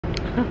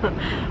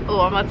Oh,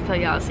 I'm about to tell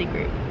y'all a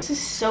secret. This is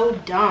so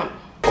dumb.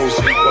 Good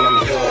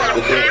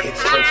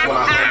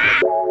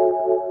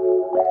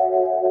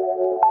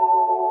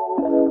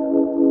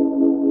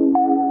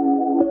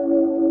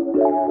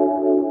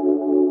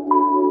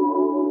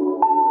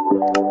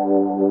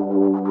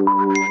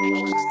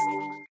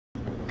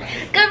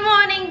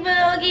morning,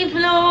 vloggy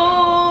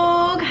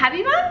vlog.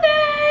 Happy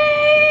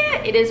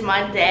Monday. It is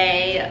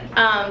Monday.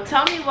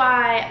 Tell me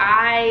why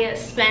I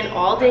spent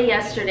all day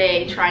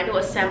yesterday trying to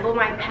assemble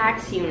my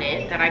PAX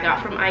unit that I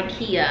got from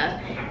Ikea,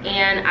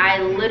 and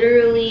I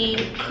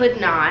literally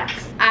could not.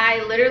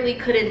 I literally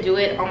couldn't do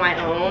it on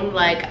my own.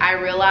 Like, I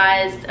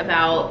realized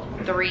about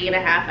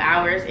 3.5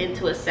 hours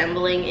into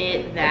assembling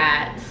it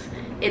that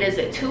it is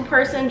a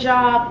 2-person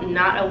job,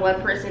 not a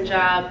 1-person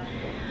job.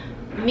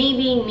 Me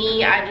being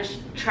me, I just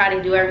try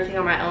to do everything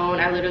on my own.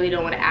 I literally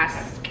don't want to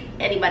ask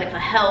anybody for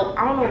help.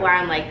 I don't know why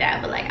I'm like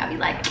that, but like I'll be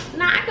like,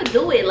 nah, I could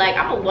do it. Like,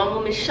 I'm a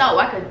one-woman show,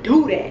 I could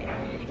do that.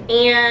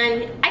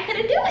 And I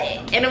couldn't do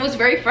it, and it was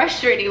very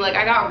frustrating. Like,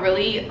 I got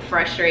really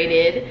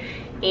frustrated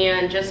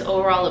and just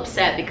overall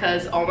upset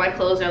because all my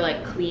clothes are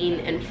like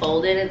clean and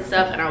folded and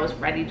stuff, and I was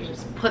ready to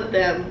just put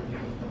them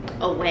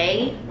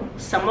away.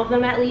 Some of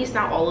them, at least,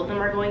 not all of them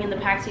are going in the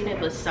PAX unit,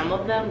 but some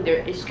of them,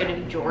 there is going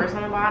to be drawers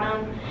on the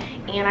bottom,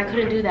 and I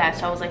couldn't do that,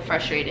 so I was like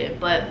frustrated.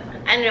 But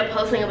I ended up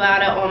posting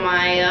about it on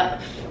my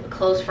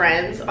close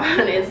friends on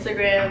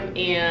Instagram,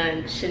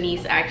 and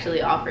Shanice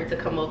actually offered to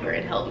come over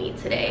and help me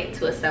today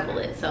to assemble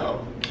it,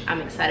 so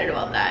I'm excited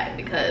about that.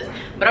 Because,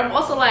 but I'm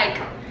also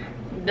like,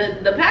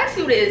 the PAX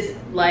unit is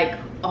like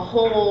a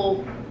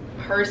whole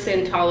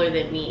person taller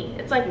than me.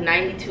 It's like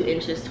 92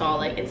 inches tall,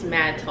 like it's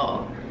mad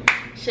tall.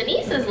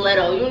 Shanice is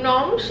little, you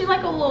know, she's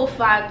like a little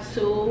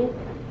 5'2".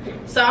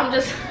 So I'm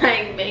just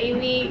like,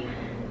 maybe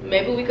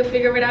we could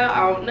figure it out,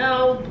 I don't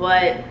know,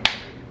 but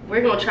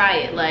we're gonna try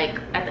it. Like,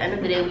 at the end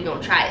of the day, we're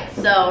gonna try it.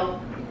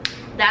 So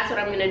that's what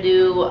I'm gonna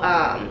do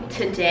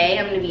today.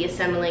 I'm gonna be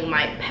assembling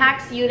my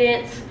PAX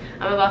unit.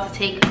 I'm about to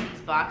take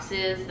these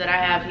boxes that I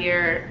have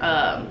here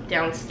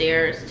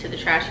downstairs to the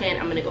trash can.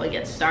 I'm gonna go and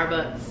get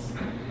Starbucks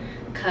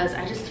because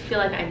I just feel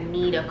like I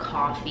need a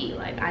coffee.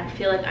 Like, I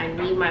feel like I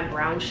need my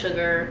brown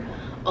sugar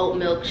oat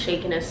milk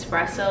shaken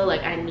espresso.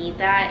 Like, I need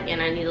that,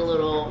 and I need a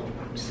little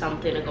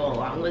something to go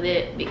along with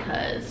it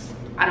because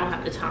I don't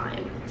have the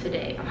time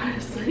today,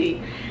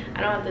 honestly. I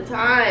don't have the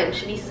time.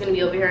 Shanice is gonna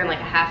be over here in like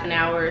a half an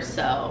hour,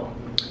 so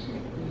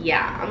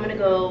yeah, I'm gonna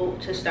go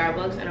to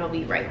Starbucks and I'll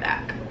be right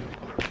back.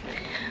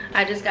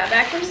 I just got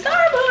back from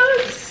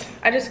Starbucks.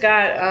 I just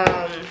got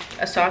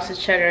a sausage,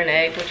 cheddar, and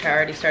egg, which I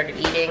already started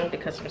eating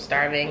because I'm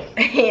starving,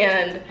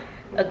 and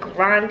a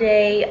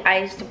grande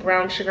iced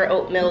brown sugar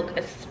oat milk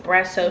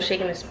espresso,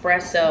 shaken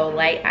espresso,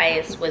 light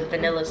ice with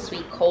vanilla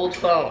sweet cold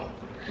foam.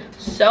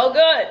 So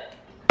good.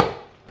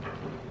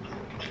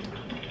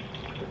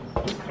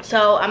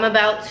 So I'm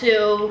about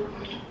to,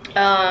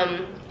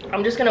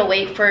 I'm just gonna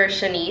wait for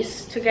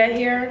Shanice to get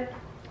here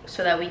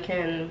so that we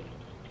can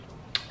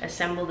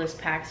assemble this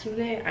PAX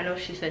unit. I know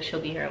she said she'll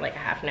be here in like a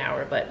half an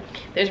hour, but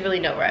there's really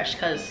no rush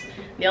because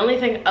the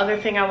only other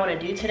thing I want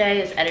to do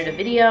today is edit a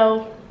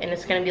video, and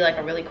it's gonna be like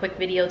a really quick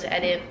video to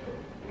edit,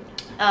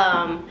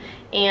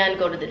 and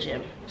go to the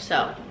gym.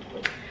 So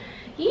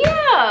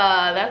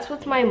yeah, that's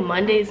what my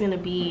Monday's gonna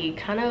be.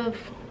 Kind of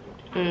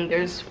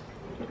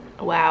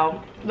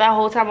wow, that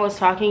whole time I was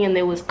talking and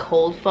there was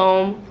cold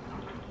foam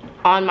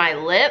on my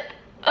lip.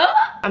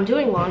 I'm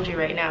doing laundry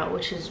right now,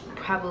 which is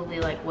probably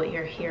like what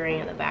you're hearing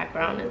in the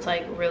background. It's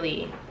like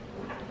really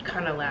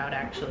kind of loud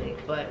actually.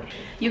 But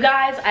you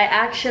guys,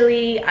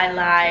 I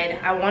lied.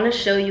 I want to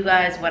show you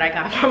guys what I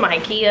got from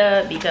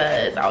Ikea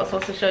because I was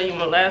supposed to show you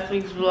my last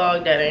week's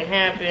vlog. That didn't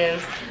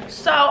happen,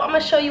 so I'm gonna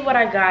show you what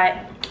I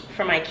got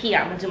from Ikea.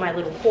 I'm gonna do my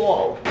little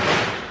haul.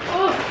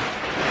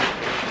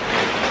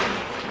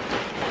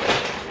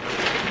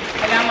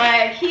 I got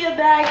my Ikea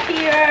bag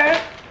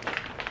here.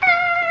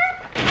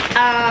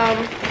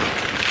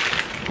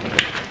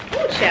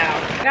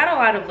 I got a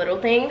lot of little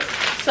things.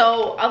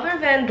 So other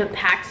than the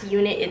PAX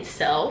unit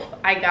itself,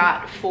 I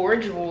got three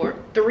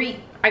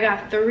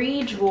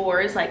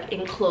drawers, like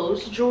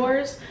enclosed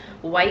drawers,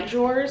 white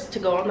drawers to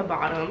go on the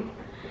bottom.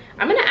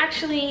 I'm gonna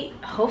actually,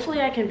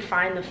 hopefully I can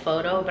find the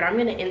photo, but I'm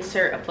gonna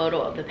insert a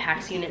photo of the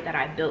PAX unit that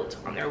I built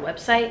on their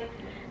website.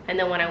 And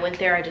then when I went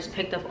there, I just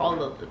picked up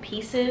all of the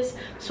pieces.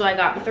 So I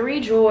got 3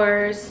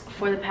 drawers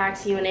for the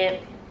PAX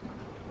unit.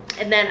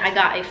 And then I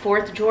got a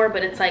 4th drawer,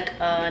 but it's like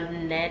a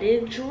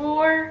netted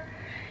drawer.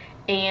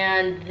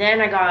 And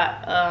then I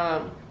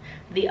got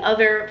the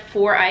other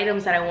 4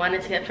 items that I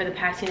wanted to get for the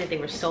PAX unit. They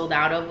were sold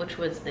out of, which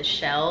was the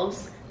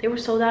shelves. They were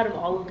sold out of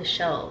all of the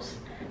shelves.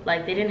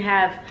 Like, they didn't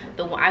have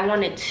I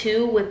wanted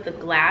 2 with the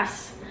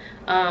glass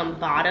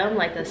bottom,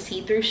 like a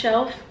see-through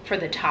shelf for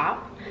the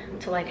top,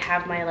 to like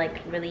have my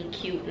like really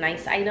cute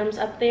nice items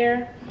up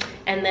there.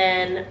 And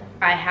then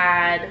I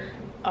had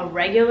a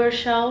regular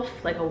shelf,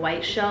 like a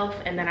white shelf,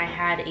 and then I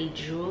had a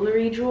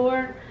jewelry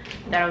drawer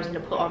that I was gonna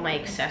put all my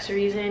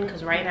accessories in,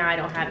 because right now I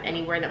don't have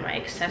anywhere that my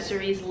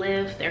accessories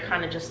live. They're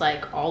kind of just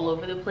like all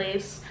over the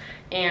place,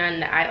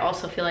 and I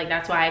also feel like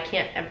that's why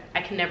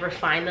I can never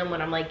find them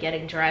when I'm like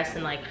getting dressed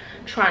and like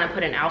trying to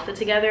put an outfit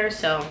together.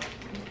 So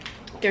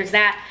there's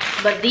that.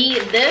 But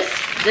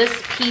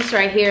this piece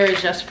right here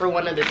is just for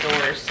one of the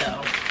doors,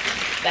 so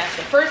that's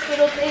the first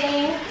little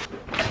thing.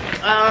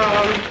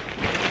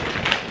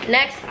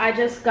 Next I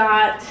just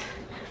got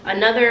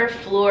another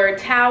floor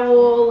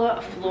towel,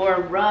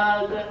 floor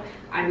rug.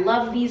 I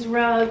love these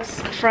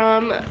rugs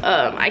from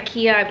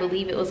Ikea. I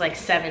believe it was like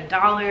 $7.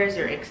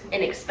 They're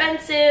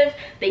inexpensive.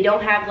 They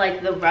don't have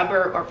like the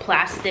rubber or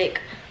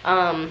plastic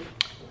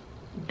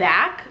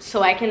back,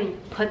 so I can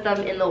put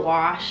them in the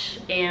wash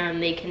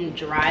and they can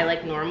dry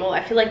like normal.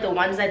 I feel like the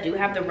ones that do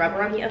have the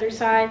rubber on the other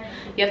side,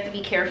 you have to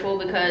be careful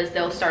because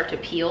they'll start to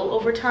peel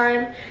over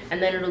time,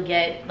 and then it'll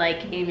get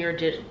like in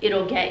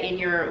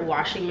your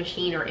washing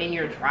machine or in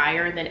your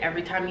dryer, and then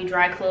every time you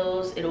dry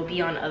clothes it'll be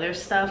on other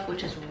stuff,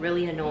 which is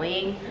really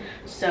annoying.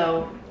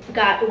 So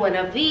got one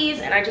of these,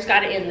 and I just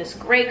got it in this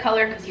gray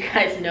color because you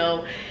guys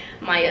know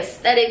my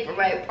aesthetic for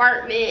my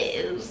apartment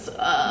is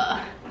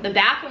the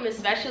bathroom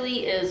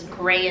especially is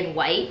gray and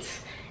white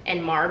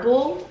and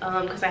marble,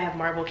 because I have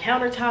marble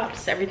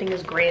countertops. Everything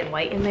is gray and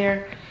white in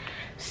there.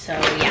 So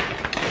yeah,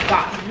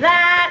 got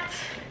that.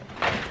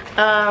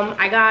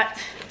 I got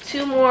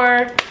 2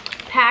 more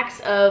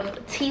packs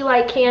of tea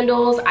light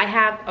candles. I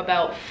have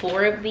about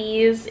 4 of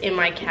these in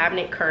my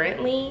cabinet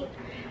currently.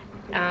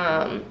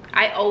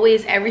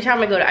 Every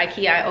time I go to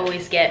Ikea, I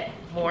always get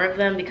more of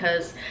them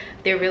because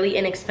they're really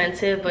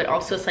inexpensive, but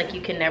also it's like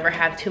you can never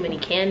have too many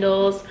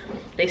candles.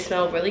 They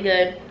smell really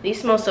good.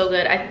 These smell so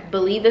good. I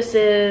believe this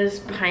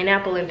is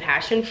pineapple and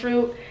passion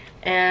fruit,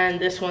 and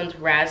this one's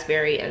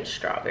raspberry and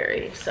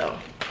strawberry. So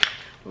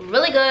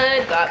really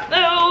good. Got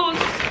those.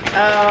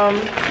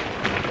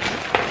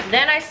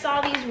 Then I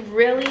saw these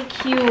really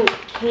cute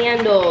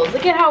candles.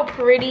 Look at how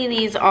pretty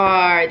these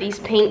are, these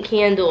paint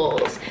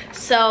candles.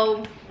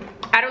 So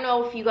I don't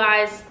know if you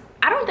guys,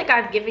 I don't think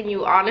I've given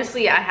you,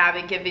 honestly, I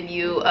haven't given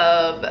you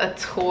a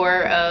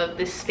tour of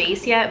this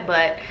space yet,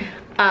 but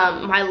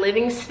my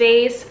living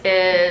space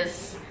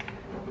is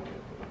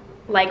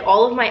like,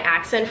 all of my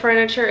accent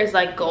furniture is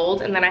like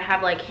gold, and then I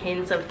have like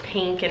hints of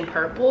pink and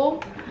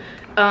purple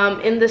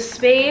in the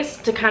space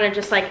to kind of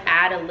just like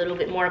add a little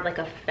bit more of like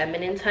a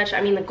feminine touch.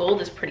 I mean, the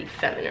gold is pretty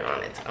feminine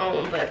on its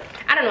own, but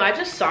I don't know, I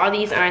just saw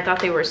these and I thought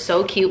they were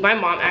so cute. My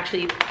mom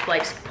actually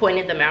like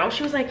pointed them out.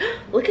 She was like,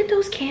 look at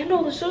those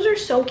candles, those are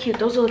so cute,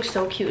 those look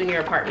so cute in your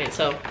apartment.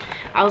 So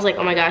I was like,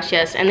 oh my gosh,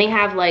 yes. And they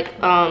have like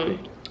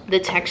the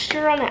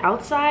texture on the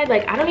outside.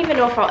 Like, I don't even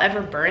know if I'll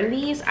ever burn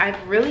these. I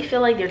really feel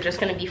like they're just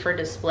gonna be for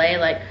display,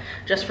 like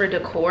just for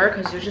decor,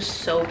 because they're just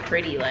so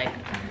pretty. Like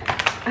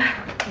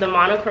the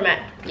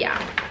monochromatic, yeah,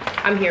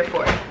 I'm here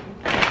for it.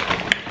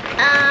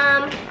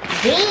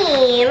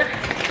 Then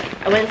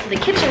I went to the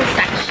kitchen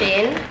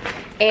section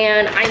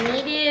and I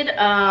needed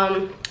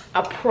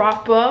a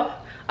proper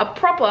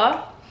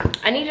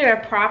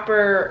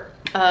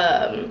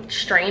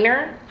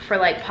strainer for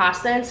like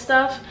pasta and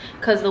stuff,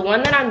 because the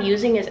one that I'm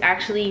using is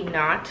actually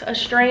not a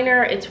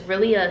strainer. It's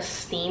really a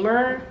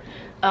steamer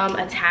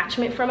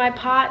attachment for my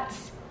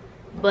pots,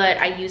 but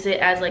I use it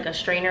as like a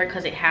strainer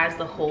because it has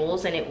the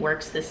holes and it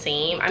works the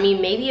same. I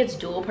mean, maybe it's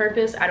dual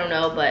purpose, I don't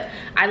know, but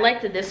I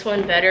liked this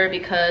one better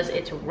because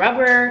it's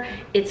rubber,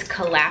 it's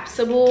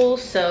collapsible,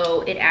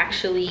 so it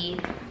actually,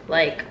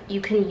 like,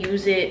 you can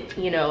use it,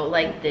 you know,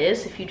 like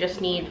this if you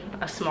just need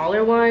a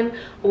smaller one,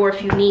 or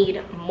if you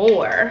need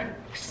more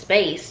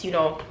space, you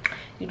know,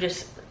 you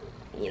just,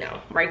 you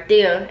know, right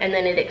there, and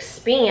then it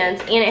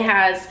expands, and it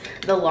has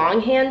the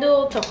long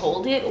handle to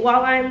hold it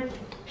while I'm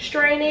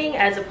straining,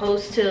 as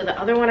opposed to the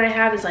other one I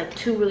have is like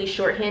 2 really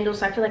short handles.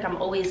 So I feel like I'm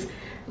always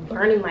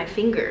burning my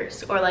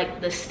fingers, or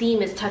like the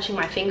steam is touching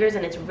my fingers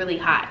and it's really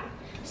hot.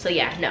 So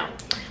yeah, no,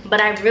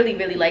 but I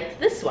really liked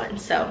this one,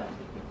 so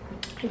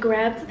I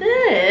grabbed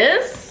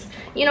this.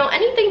 You know,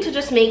 anything to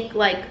just make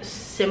like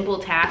simple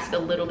tasks a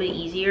little bit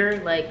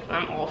easier, like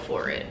I'm all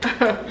for it.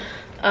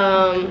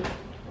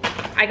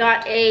 I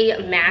got a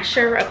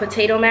masher, a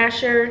potato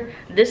masher.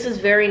 This is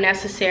very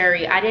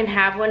necessary. I didn't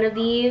have one of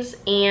these,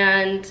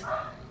 and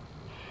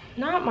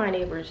not my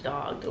neighbor's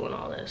dog doing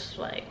all this.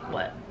 Like,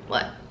 what?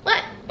 Like,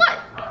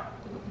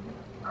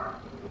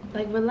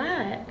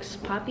 relax,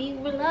 Poppy,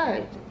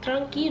 relax.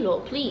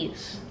 Tranquilo,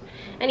 please.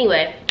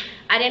 Anyway,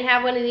 I didn't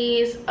have one of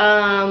these.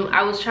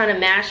 I was trying to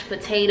mash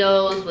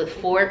potatoes with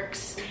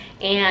forks,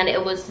 and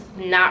it was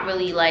not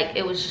really, like,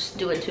 it was just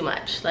doing too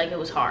much. Like, it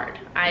was hard.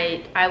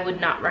 I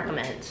would not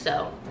recommend.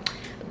 So,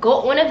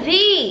 got one of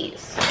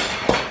these.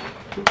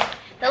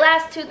 The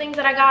last 2 things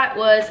that I got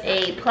was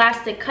a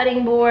plastic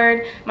cutting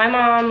board. My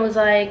mom was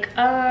like,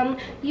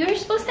 you're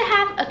supposed to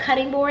have a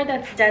cutting board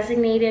that's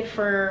designated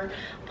for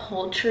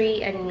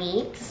poultry and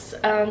meats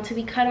to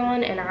be cut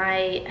on, and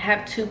I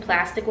have 2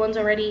 plastic ones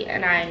already,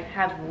 and I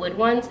have wood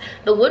ones.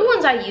 The wood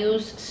ones I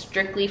use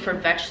strictly for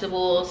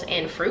vegetables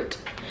and fruit.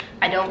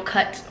 I don't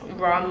cut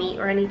raw meat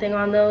or anything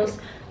on those,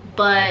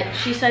 but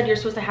she said you're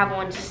supposed to have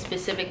one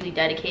specifically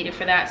dedicated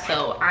for that,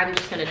 so I'm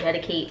just gonna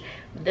dedicate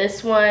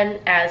this one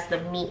as the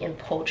meat and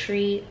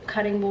poultry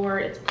cutting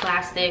board. It's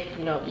plastic,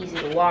 you know, easy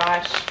to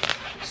wash,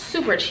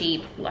 super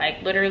cheap,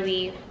 like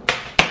literally,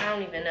 I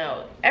don't even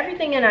know.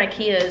 Everything in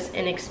Ikea is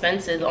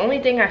inexpensive. The only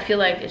thing I feel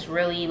like is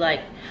really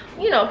like,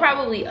 you know,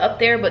 probably up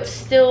there, but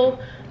still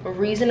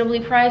reasonably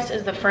priced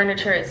is the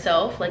furniture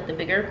itself, like the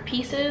bigger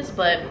pieces.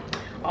 But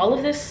all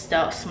of this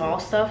stuff, small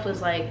stuff,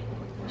 was like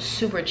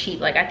super cheap.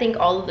 Like I think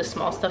all of the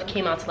small stuff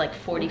came out to like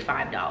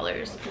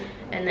 $45,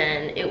 and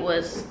then it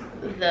was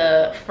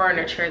the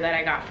furniture that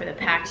I got for the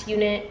PAX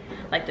unit,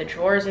 like the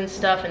drawers and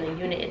stuff, and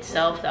the unit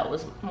itself that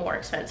was more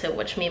expensive,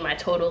 which made my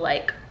total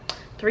like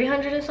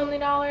 $300 and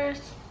something.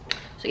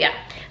 So yeah,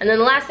 and then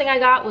the last thing I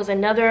got was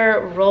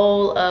another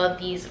roll of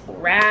these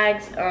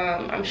rags.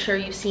 I'm sure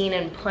you've seen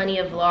in plenty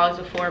of vlogs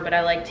before, but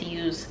I like to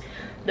use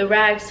the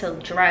rags to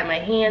dry my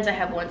hands. I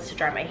have ones to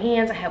dry my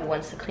hands, I have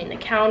ones to clean the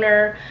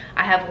counter,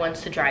 I have ones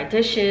to dry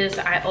dishes.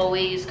 I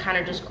always kind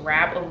of just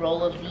grab a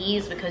roll of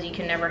these because you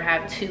can never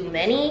have too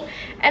many.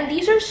 And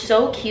these are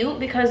so cute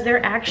because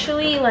they're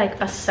actually like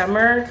a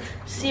summer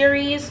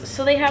series,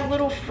 so they have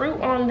little fruit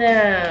on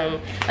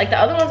them. Like the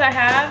other ones I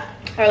have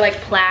are like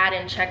plaid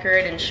and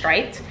checkered and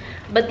striped,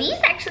 but these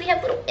actually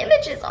have little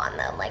images on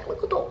them. Like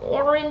look at the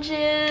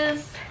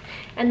oranges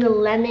and the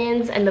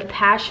lemons and the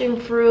passion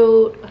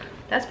fruit.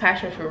 That's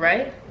passion fruit,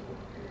 right?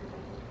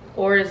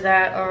 Or is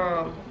that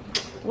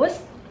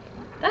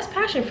that's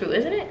passion fruit,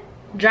 isn't it?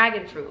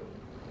 Dragon fruit.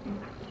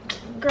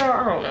 Girl,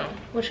 I don't know,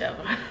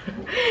 whichever.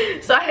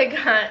 So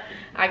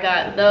I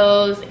got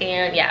those,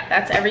 and yeah,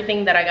 that's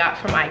everything that I got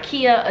from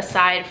Ikea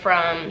aside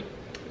from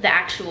the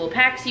actual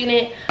PAX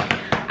unit.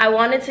 I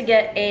wanted to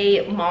get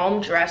a mom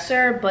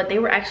dresser, but they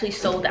were actually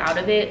sold out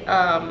of it.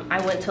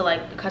 I went to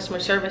like the customer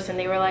service and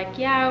they were like,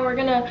 yeah, we're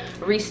gonna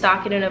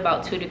restock it in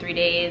about 2 to 3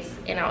 days.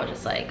 And I was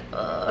just like,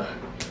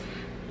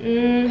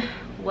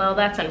 well,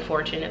 that's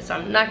unfortunate. So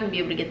I'm not gonna be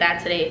able to get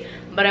that today,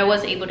 but I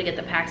was able to get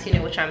the PAX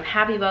unit, which I'm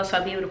happy about. So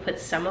I'll be able to put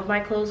some of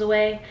my clothes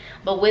away.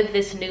 But with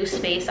this new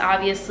space,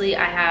 obviously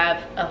I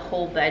have a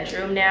whole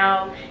bedroom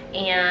now,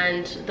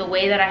 and the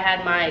way that I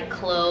had my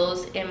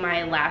clothes in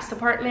my last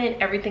apartment,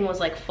 everything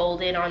was like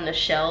folded on the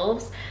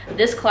shelves.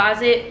 This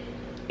closet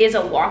is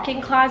a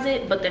walk-in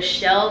closet, but the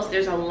shelves,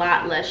 there's a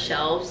lot less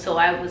shelves. So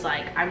I was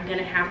like, I'm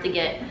gonna have to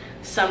get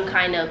some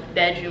kind of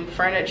bedroom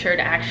furniture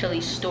to actually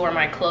store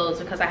my clothes,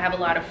 because I have a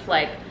lot of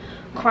like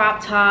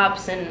crop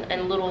tops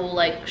and little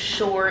like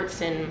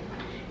shorts and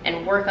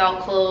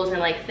workout clothes and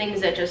like things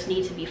that just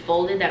need to be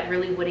folded that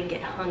really wouldn't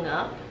get hung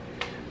up.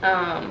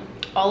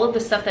 All of the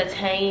stuff that's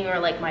hanging are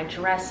like my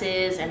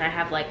dresses, and I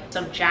have like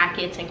some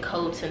jackets and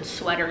coats and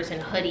sweaters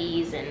and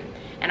hoodies,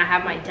 and I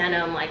have my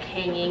denim like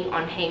hanging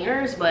on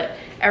hangers, but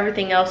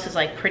everything else is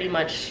like pretty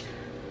much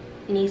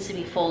needs to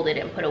be folded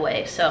and put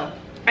away. So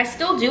I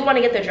still do want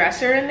to get the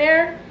dresser in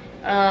there,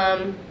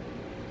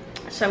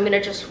 so I'm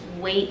gonna just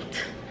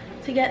wait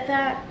to get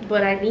that,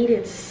 but I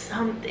needed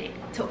something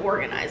to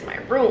organize my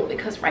room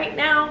because right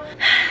now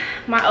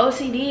my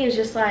OCD is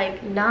just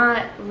like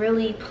not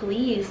really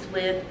pleased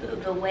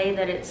with the way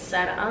that it's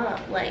set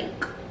up.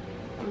 Like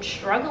I'm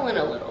struggling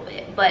a little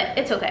bit, but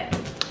it's okay.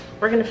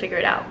 We're gonna figure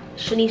it out.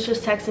 Shanice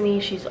just texted me.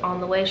 She's on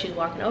the way. She's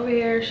walking over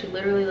here. She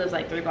literally lives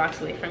like 3 blocks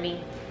away from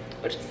me,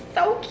 which is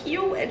so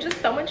cute and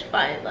just so much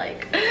fun.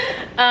 Like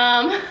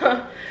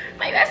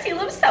my bestie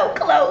lives so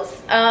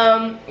close.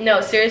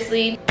 No,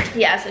 seriously,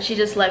 yeah, so she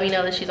just let me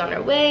know that she's on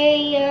her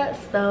way.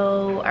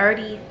 So I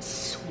already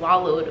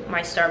swallowed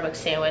my Starbucks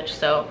sandwich,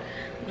 so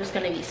I'm just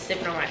gonna be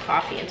sipping on my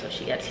coffee until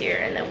she gets here,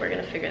 and then we're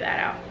gonna figure that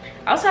out.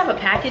 I also have a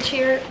package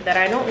here that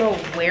I don't know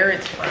where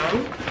it's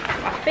from.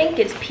 I think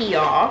it's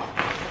PR.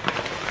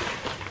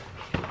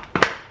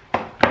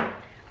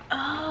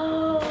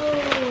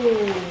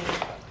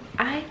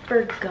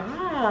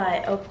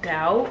 Forgot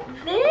about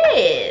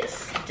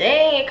this.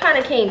 Dang, it kind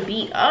of came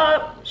beat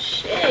up.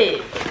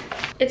 Shit.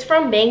 It's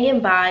from Bang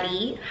 &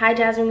 Body. Hi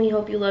Jasmine, we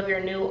hope you love your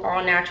new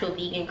all-natural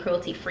vegan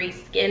cruelty-free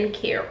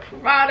skincare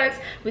products.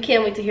 We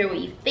can't wait to hear what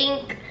you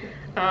think.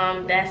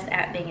 That's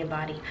at Bang &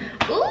 Body.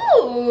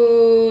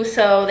 Ooh,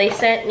 so they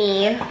sent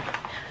me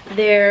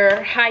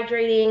their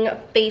hydrating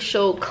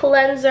facial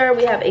cleanser.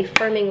 We have a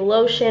firming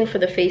lotion for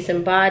the face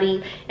and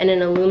body and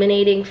an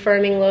illuminating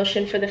firming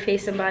lotion for the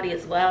face and body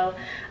as well.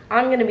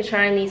 I'm gonna be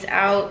trying these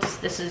out.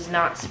 This is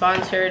not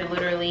sponsored,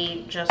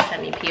 literally just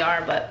sent me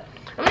PR, but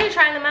I'm gonna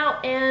try them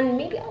out and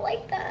maybe I'll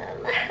like them.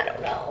 I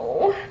don't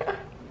know.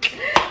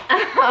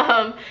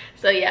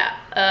 So yeah,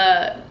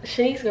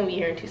 Shanique's gonna be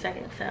here in 2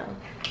 seconds, so.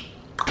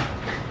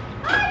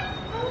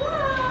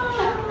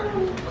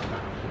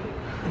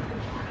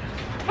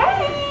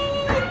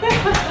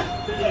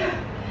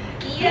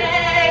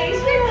 Yay!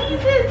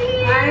 Shanice is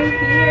here! I'm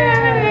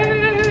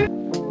here!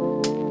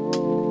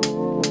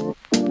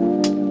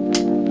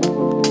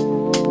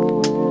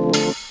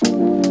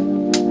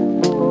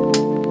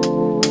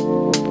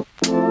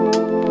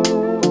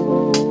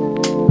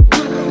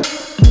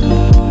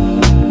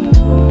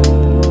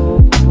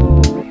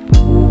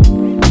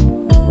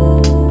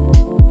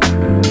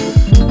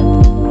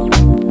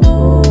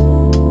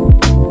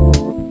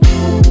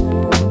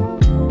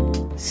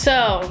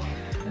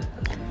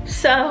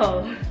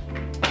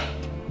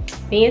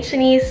 me and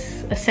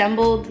Shanice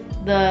assembled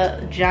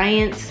the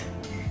giant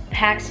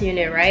PAX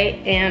unit, right?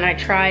 And I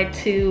tried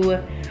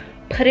to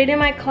put it in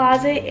my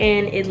closet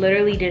and it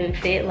literally didn't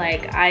fit.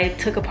 Like, I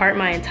took apart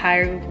my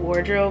entire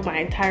wardrobe. My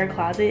entire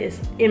closet is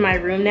in my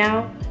room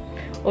now,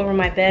 over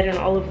my bed and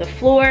all over the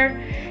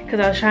floor, because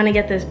I was trying to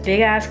get this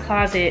big ass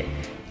closet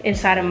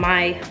inside of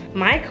my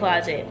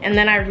closet. And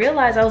then I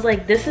realized, I was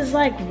like, this is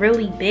like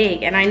really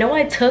big. And I know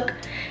I took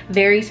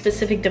very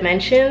specific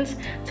dimensions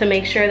to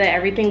make sure that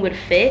everything would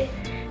fit,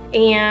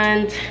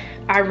 and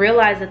I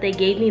realized that they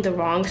gave me the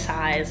wrong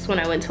size when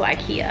I went to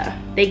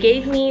Ikea. They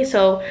gave me,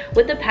 so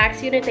with the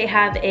PAX unit, they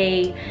have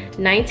a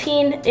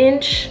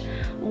 19-inch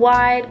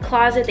wide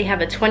closet, they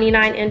have a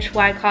 29-inch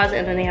wide closet,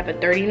 and then they have a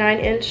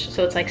 39-inch,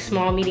 so it's like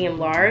small, medium,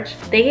 large.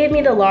 They gave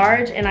me the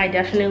large, and I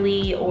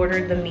definitely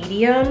ordered the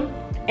medium,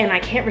 and I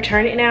can't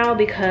return it now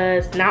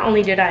because not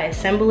only did I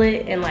assemble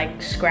it and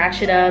like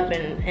scratch it up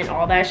and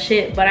all that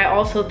shit, but I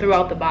also threw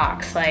out the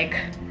box, like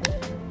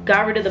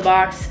got rid of the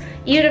box.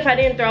 Even if I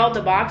didn't throw out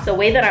the box, the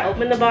way that I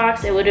opened the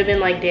box, it would have been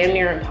like damn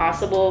near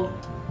impossible.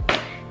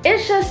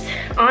 It's just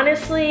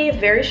honestly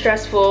very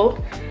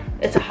stressful.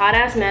 It's a hot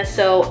ass mess,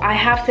 so I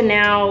have to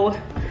now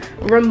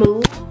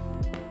remove.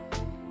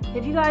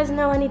 If you guys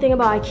know anything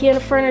about Ikea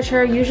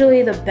furniture,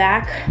 usually the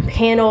back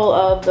panel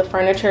of the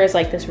furniture is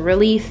like this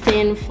really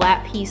thin,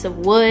 flat piece of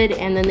wood,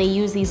 and then they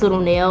use these little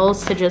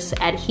nails to just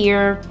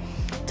adhere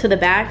to the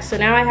back. So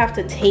now I have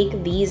to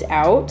take these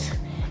out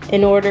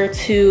in order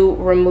to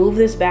remove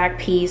this back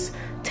piece,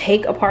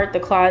 take apart the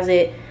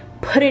closet,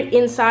 put it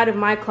inside of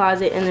my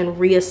closet, and then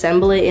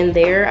reassemble it in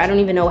there. I don't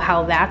even know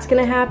how that's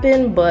gonna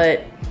happen,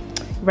 but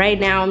right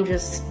now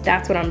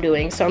that's what I'm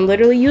doing. So I'm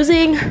literally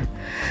using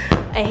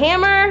a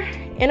hammer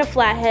and a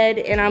flathead,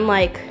 and I'm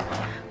like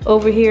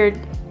over here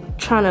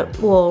trying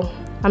to, well,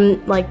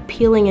 I'm like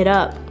peeling it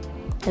up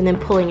and then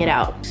pulling it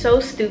out. So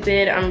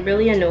stupid. I'm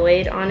really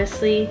annoyed,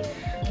 honestly,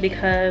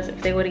 because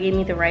if they would have gave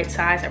me the right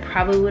size, I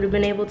probably would have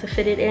been able to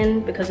fit it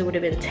in, because it would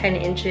have been 10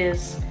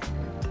 inches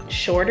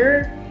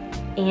shorter.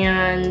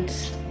 And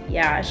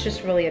yeah, it's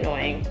just really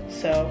annoying.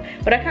 So,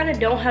 but I kind of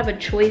don't have a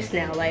choice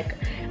now. Like,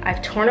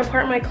 I've torn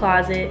apart my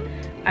closet,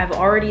 I've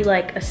already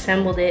like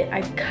assembled it.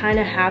 I kind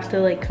of have to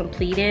like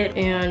complete it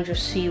and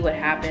just see what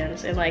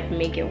happens and like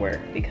make it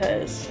work,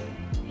 because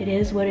it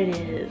is what it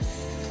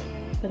is.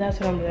 But that's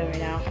what I'm doing right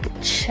now.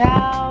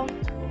 Ciao.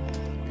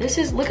 This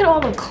is, look at all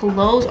the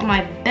clothes on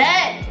my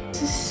bed.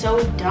 This is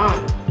so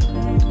dumb.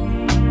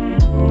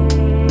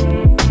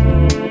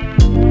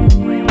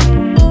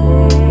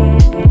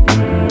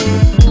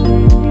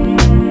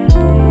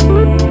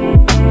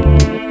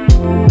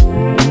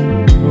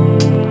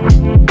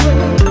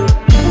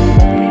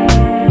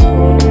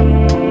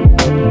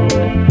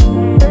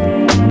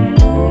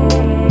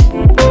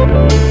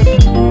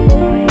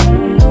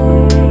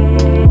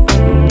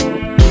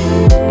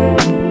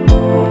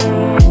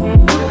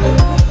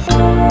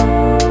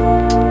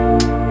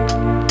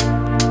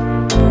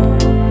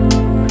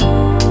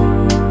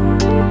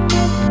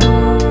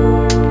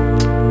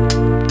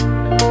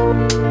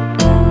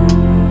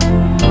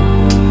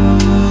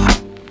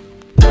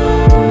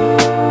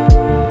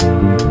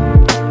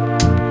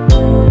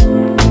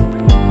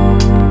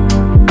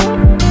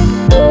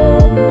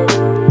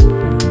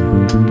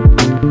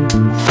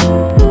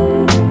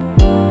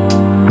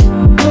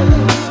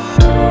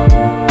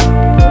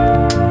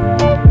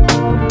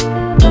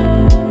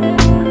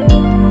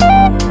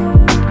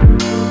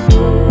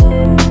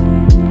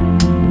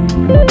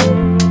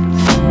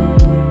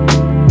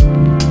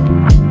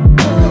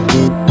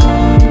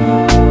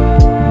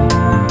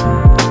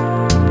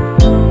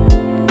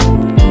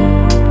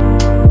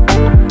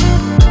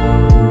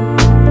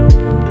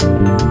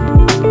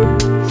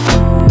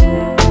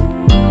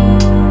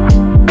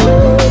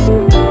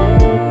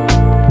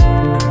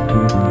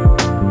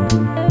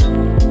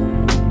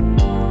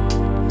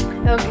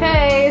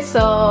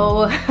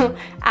 So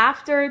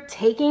after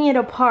taking it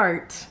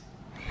apart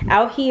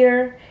out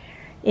here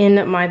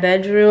in my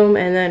bedroom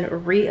and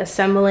then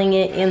reassembling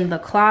it in the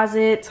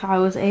closet, I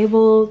was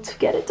able to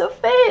get it to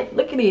fit.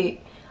 Look at it.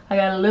 I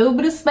got a little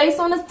bit of space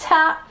on the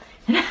top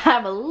and I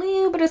have a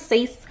little bit of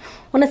space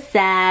on the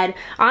side.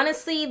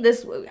 Honestly,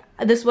 this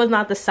was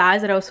not the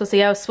size that I was supposed to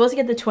get. I was supposed to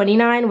get the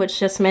 29, which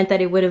just meant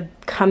that it would have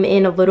come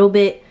in a little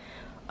bit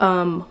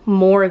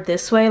more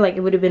this way. Like,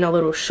 it would have been a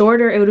little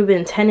shorter. It would have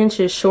been 10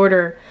 inches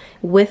shorter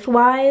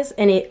width-wise,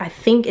 and I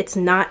think it's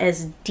not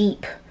as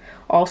deep.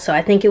 Also,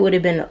 I think it would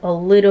have been a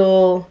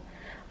little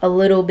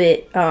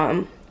bit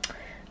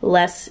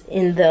less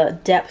in the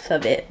depth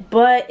of it,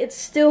 but it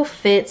still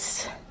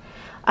fits.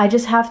 I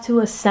just have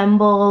to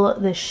assemble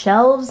the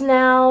shelves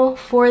now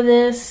for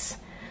this.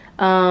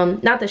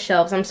 Not the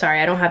shelves, I'm sorry,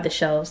 I don't have the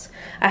shelves.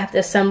 I have to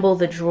assemble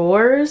the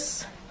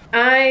drawers.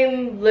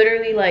 I'm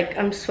literally like,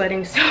 I'm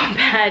sweating so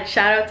bad.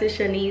 Shout out to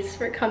Shanice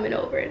for coming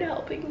over and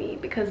helping me,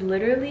 because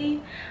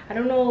literally I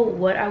don't know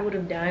what I would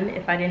have done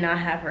if I did not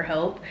have her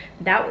help.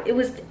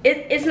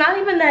 It's not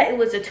even that it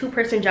was a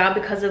two-person job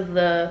because of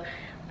the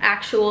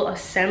actual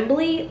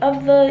assembly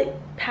of the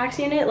PAX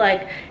unit.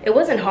 Like, it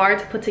wasn't hard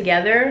to put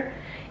together,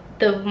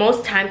 The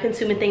most time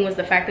consuming thing was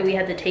the fact that we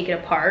had to take it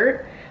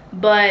apart,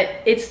 but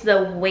it's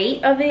the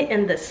weight of it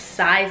and the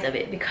size of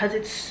it, because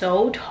it's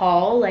so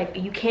tall, like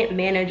you can't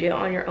manage it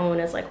on your own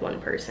as like one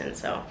person.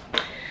 So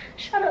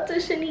shout out to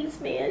Shanice,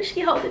 man,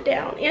 she held it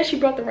down and she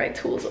brought the right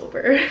tools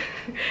over.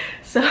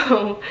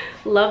 So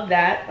love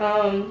that.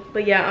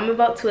 But yeah, I'm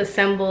about to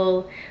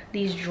assemble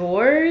these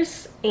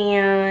drawers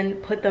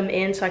and put them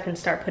in so I can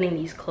start putting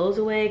these clothes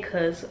away,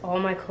 because all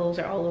my clothes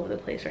are all over the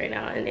place right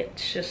now and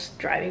it's just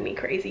driving me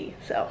crazy.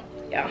 So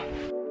yeah.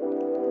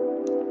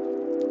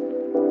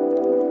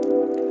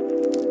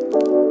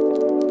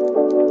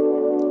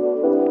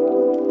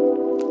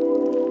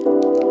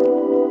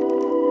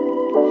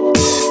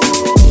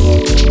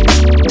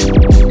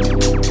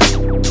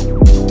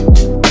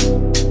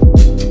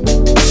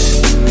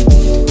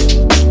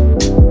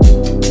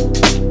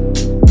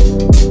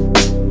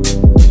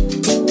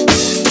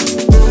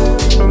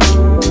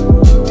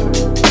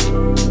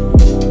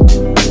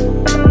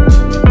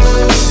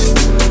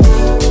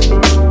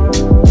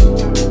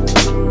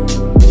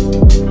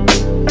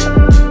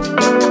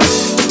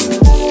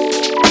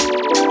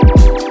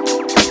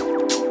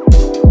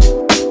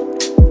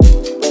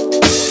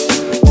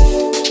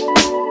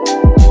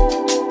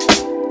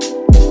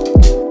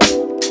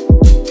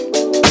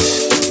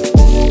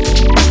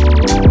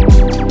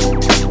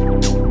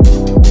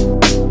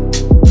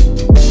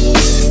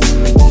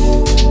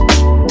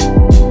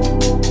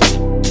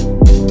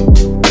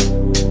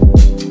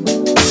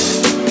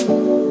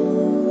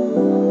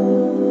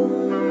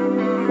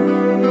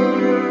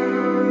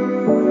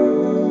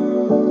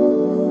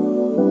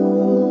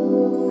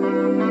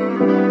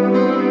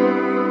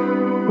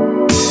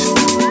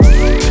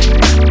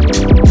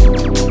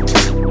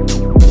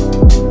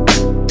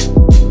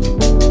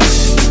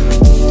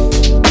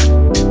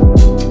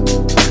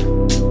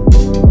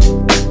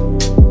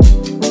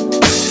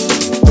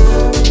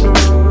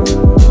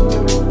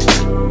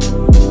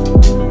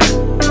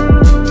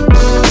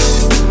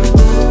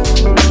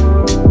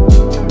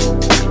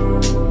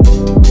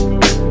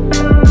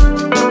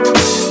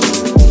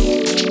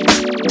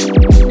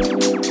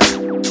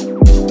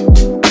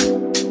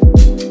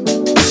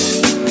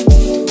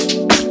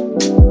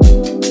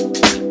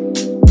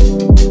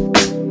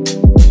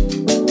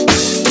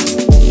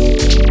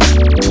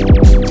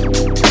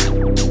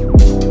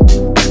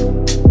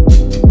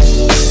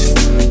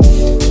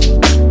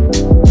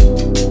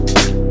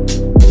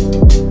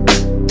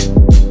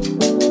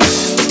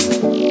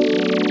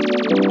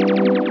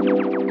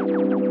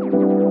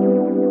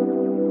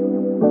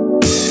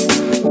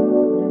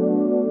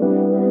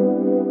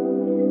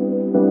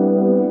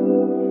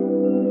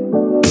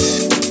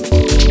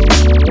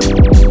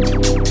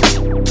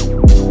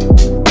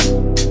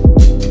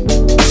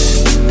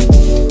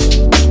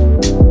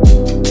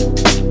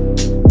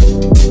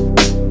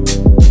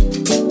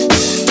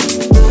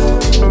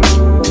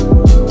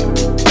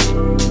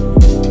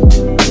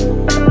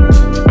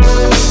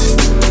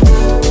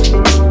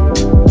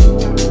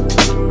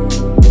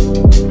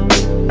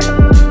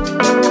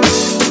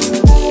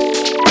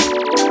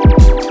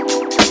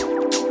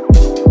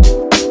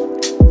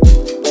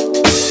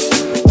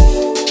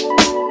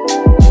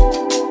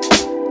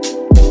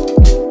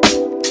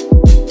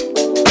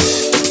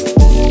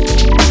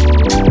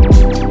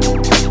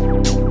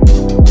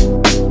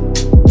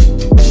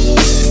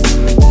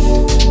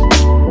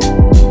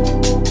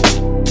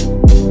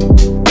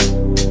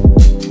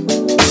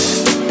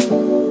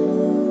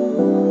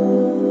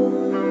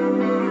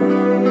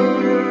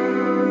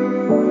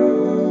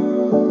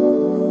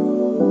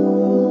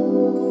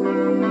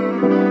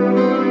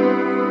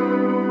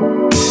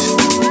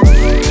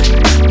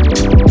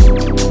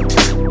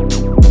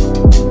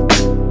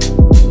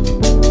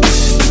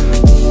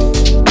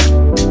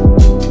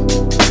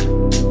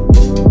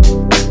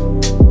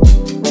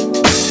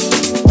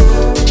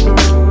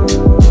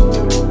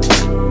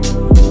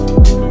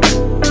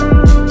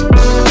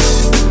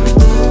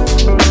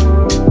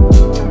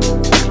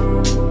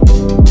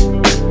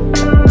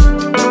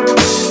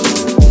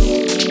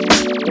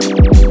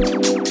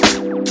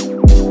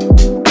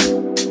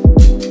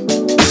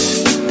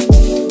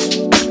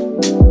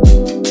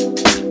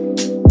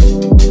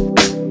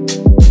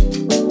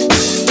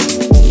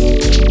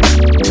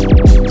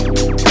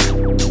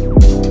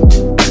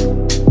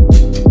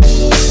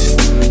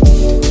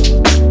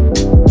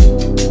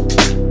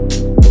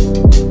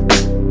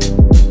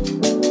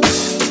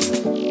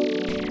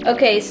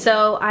 Okay,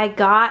 so I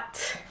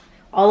got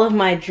all of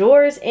my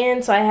drawers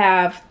in. So I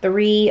have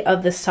 3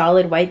 of the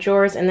solid white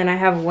drawers, and then I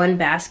have 1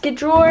 basket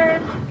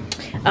drawer.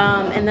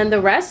 And then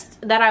the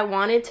rest that I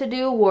wanted to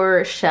do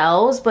were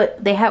shelves,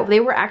 but they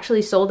were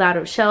actually sold out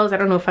of shelves. I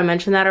don't know if I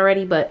mentioned that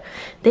already, but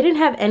they didn't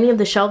have any of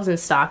the shelves in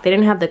stock. They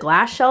didn't have the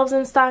glass shelves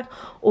in stock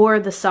or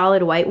the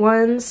solid white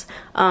ones.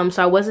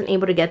 So I wasn't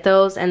able to get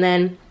those. And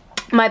then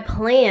my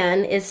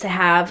plan is to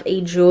have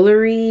a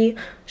jewelry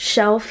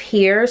shelf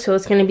here. So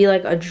it's gonna be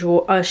like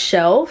a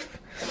shelf,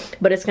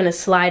 but it's gonna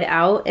slide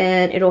out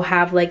and it'll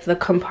have like the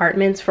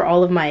compartments for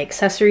all of my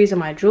accessories and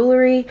my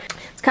jewelry.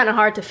 It's kind of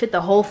hard to fit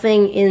the whole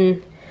thing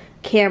in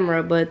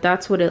camera, but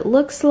that's what it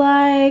looks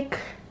like.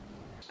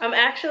 I'm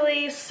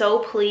actually so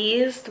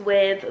pleased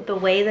with the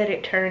way that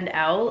it turned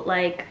out.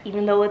 Like,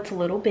 even though it's a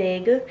little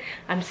big,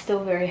 I'm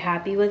still very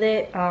happy with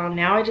it.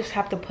 Now I just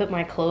have to put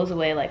my clothes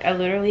away. Like, I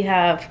literally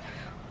have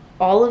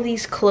all of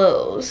these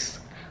clothes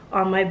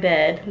on my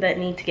bed that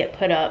need to get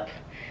put up.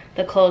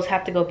 The clothes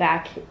have to go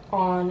back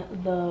on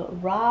the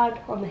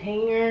rod, on the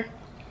hanger.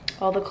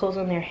 All the clothes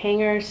on their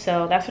hangers,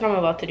 so that's what I'm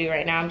about to do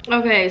right now.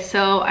 Okay,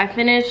 so I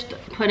finished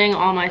putting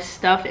all my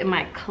stuff in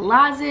my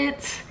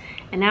closet.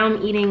 And now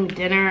I'm eating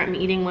dinner. I'm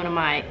eating one of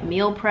my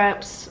meal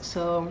preps.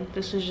 So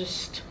this is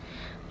just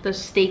the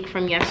steak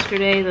from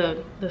yesterday,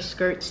 the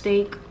skirt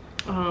steak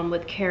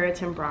with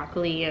carrots and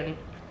broccoli and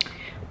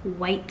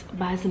white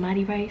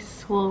basmati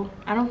rice. Well,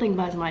 I don't think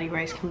basmati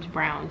rice comes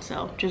brown,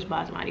 so just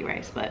basmati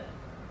rice, but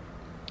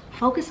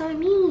focus on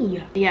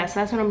me. Yeah, so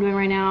that's what I'm doing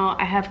right now.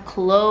 I have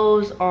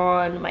clothes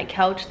on my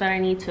couch that I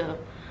need to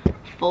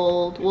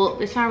fold. Well,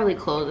 it's not really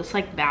clothes, it's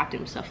like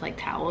bathroom stuff, like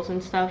towels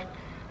and stuff.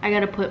 I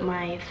gotta put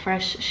my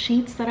fresh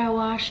sheets that I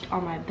washed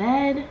on my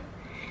bed.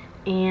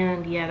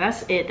 And yeah,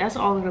 that's it. That's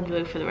all that I'm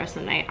doing for the rest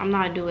of the night. I'm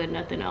not doing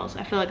nothing else.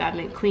 I feel like I've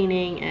been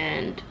cleaning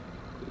and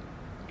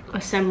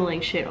assembling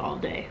shit all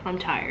day. I'm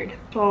tired.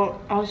 So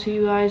I'll see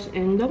you guys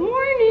in the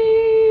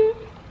morning.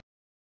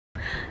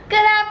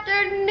 Good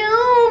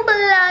afternoon,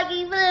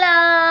 vloggy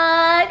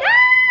vlog.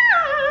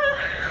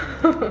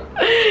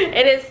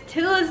 It is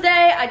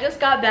Tuesday. I just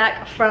got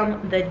back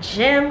from the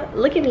gym.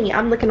 Look at me.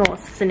 I'm looking all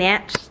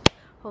snatched.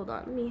 Hold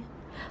on,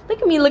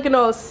 look at me looking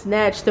all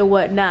snatched and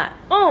whatnot.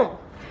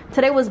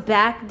 Today was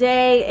back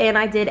day and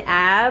I did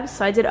abs.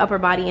 So I did upper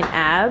body and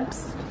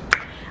abs.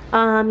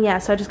 Yeah,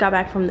 so I just got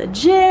back from the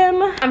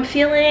gym. I'm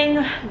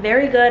feeling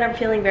very good. I'm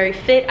feeling very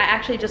fit. I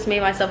actually just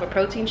made myself a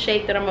protein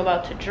shake that I'm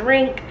about to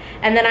drink.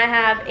 And then I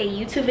have a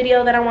YouTube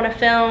video that I want to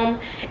film.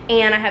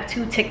 And I have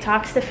 2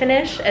 TikToks to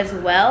finish as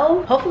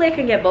well. Hopefully I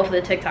can get both of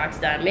the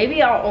TikToks done.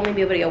 Maybe I'll only be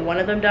able to get one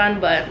of them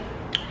done, but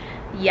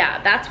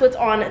yeah, that's what's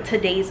on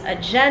today's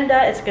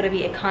agenda. It's gonna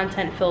be a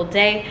content-filled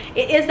day.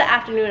 It is the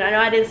afternoon. I know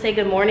I didn't say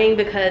good morning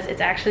because it's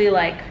actually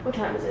like, what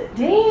time is it?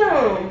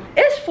 Damn,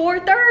 it's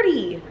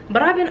 4:30.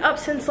 But I've been up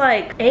since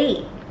like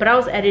 8. But I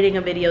was editing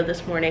a video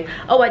this morning.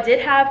 Oh, I did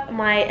have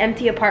my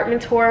empty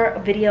apartment tour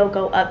video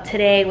go up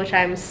today, which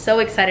I'm so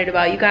excited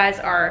about. You guys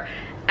are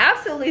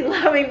absolutely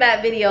loving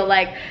that video.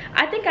 Like,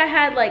 I think I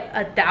had like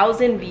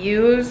 1,000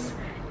 views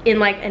in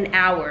like an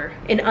hour,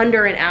 in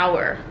under an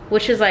hour,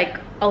 which is like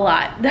a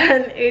lot.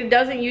 It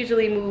doesn't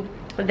usually move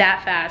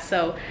that fast,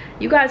 so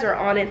you guys are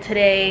on it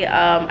today.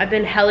 I've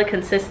been hella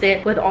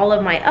consistent with all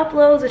of my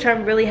uploads, which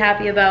I'm really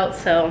happy about,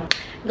 so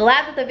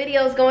glad that the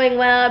video is going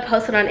well. I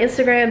posted on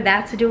Instagram,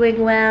 that's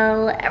doing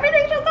well.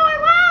 Everything's just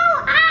going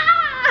well.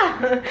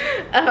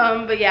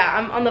 But yeah,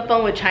 I'm on the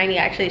phone with Chiny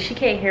actually. She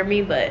can't hear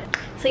me, but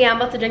so yeah, I'm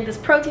about to drink this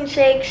protein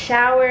shake,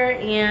 shower,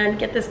 and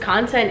get this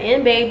content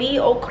in, baby.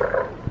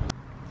 Okay.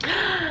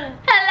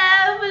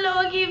 Hello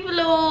vloggy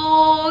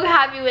vlog,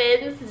 happy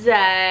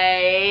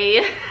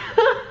Wednesday.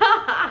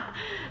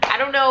 I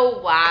don't know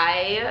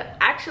why.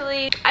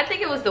 Actually, I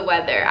think it was the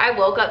weather. I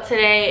woke up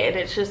today and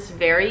it's just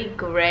very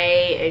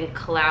gray and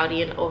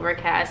cloudy and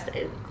overcast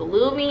and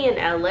gloomy in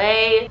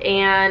LA,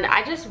 and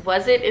I just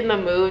wasn't in the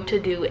mood to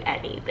do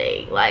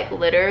anything. Like,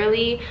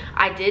 literally,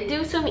 I did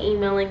do some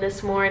emailing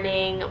this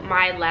morning.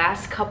 My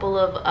last couple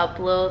of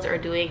uploads are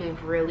doing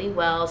really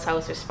well, so I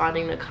was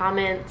responding to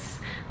comments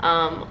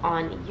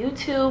on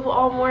YouTube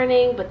all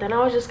morning, but then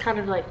I was just kind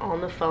of like on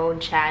the phone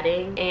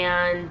chatting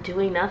and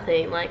doing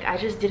nothing. Like, I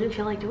just didn't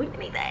feel like doing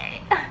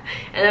anything.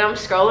 And then I'm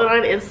scrolling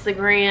on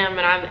Instagram,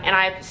 and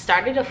I've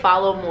started to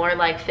follow more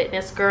like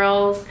fitness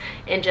girls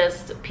and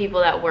just people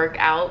that work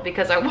out,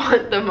 because I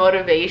want the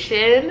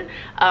motivation when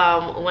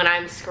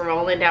I'm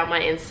scrolling down my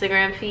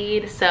Instagram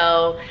feed.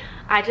 So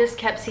I just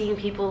kept seeing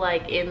people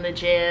like in the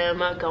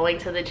gym, going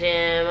to the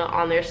gym,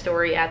 on their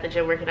story at the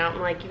gym working out.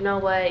 I'm like, you know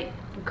what,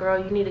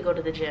 girl, you need to go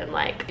to the gym.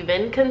 Like, you've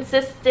been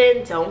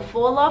consistent, don't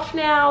fall off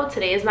now.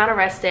 Today is not a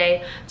rest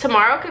day.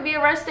 Tomorrow could be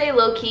a rest day,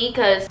 low-key,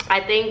 because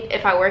I think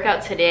if I work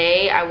out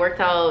today, I worked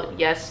out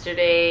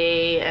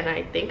yesterday, and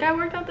I think I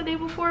worked out the day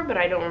before, but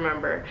I don't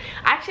remember.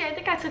 Actually, I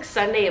think I took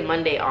Sunday and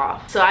Monday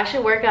off, so I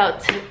should work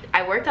out.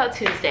 I worked out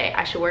Tuesday,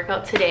 I should work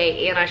out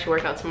today, and I should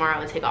work out tomorrow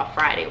and take off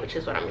Friday, which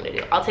is what I'm gonna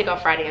do. I'll take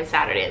off Friday and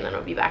Saturday, and then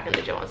I'll be back in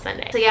the gym on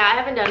Sunday. So yeah, I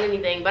haven't done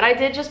anything, but I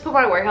did just put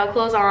my workout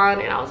clothes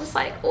on, and I was just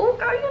like, oh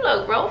girl, you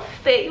look real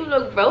fit, you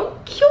look real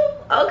cute.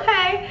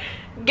 Okay,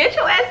 get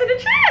your ass in the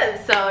gym.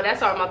 So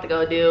that's what I'm about to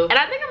go do, and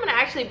I think I'm gonna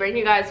actually bring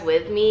you guys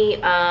with me.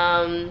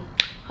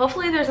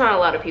 Hopefully there's not a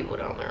lot of people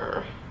down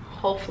there.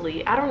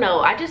 Hopefully, I don't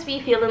know, I just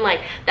be feeling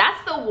like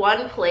that's the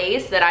one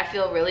place that I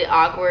feel really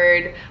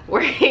awkward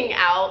working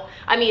out.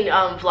 I mean,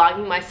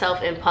 vlogging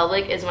myself in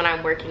public is when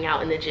I'm working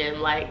out in the gym,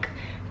 like,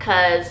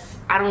 cause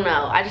I don't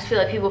know, I just feel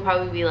like people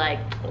probably be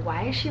like,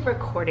 why is she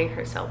recording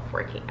herself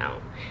working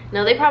out?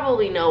 No, they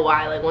probably know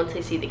why, like, once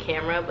they see the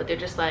camera, but they're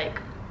just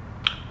like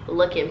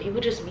looking. People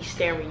just be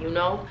staring, you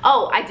know.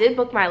 Oh, I did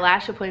book my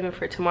lash appointment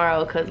for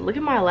tomorrow, because look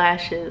at my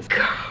lashes.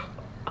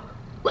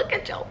 Look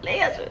at your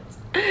lashes.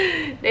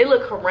 They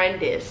look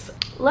horrendous.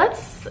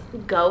 Let's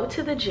go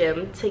to the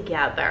gym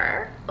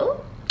together.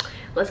 Oh,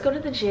 let's go to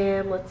the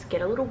gym. Let's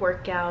get a little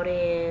workout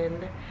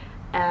in.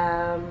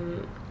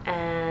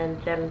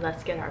 And then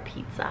let's get our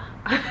pizza.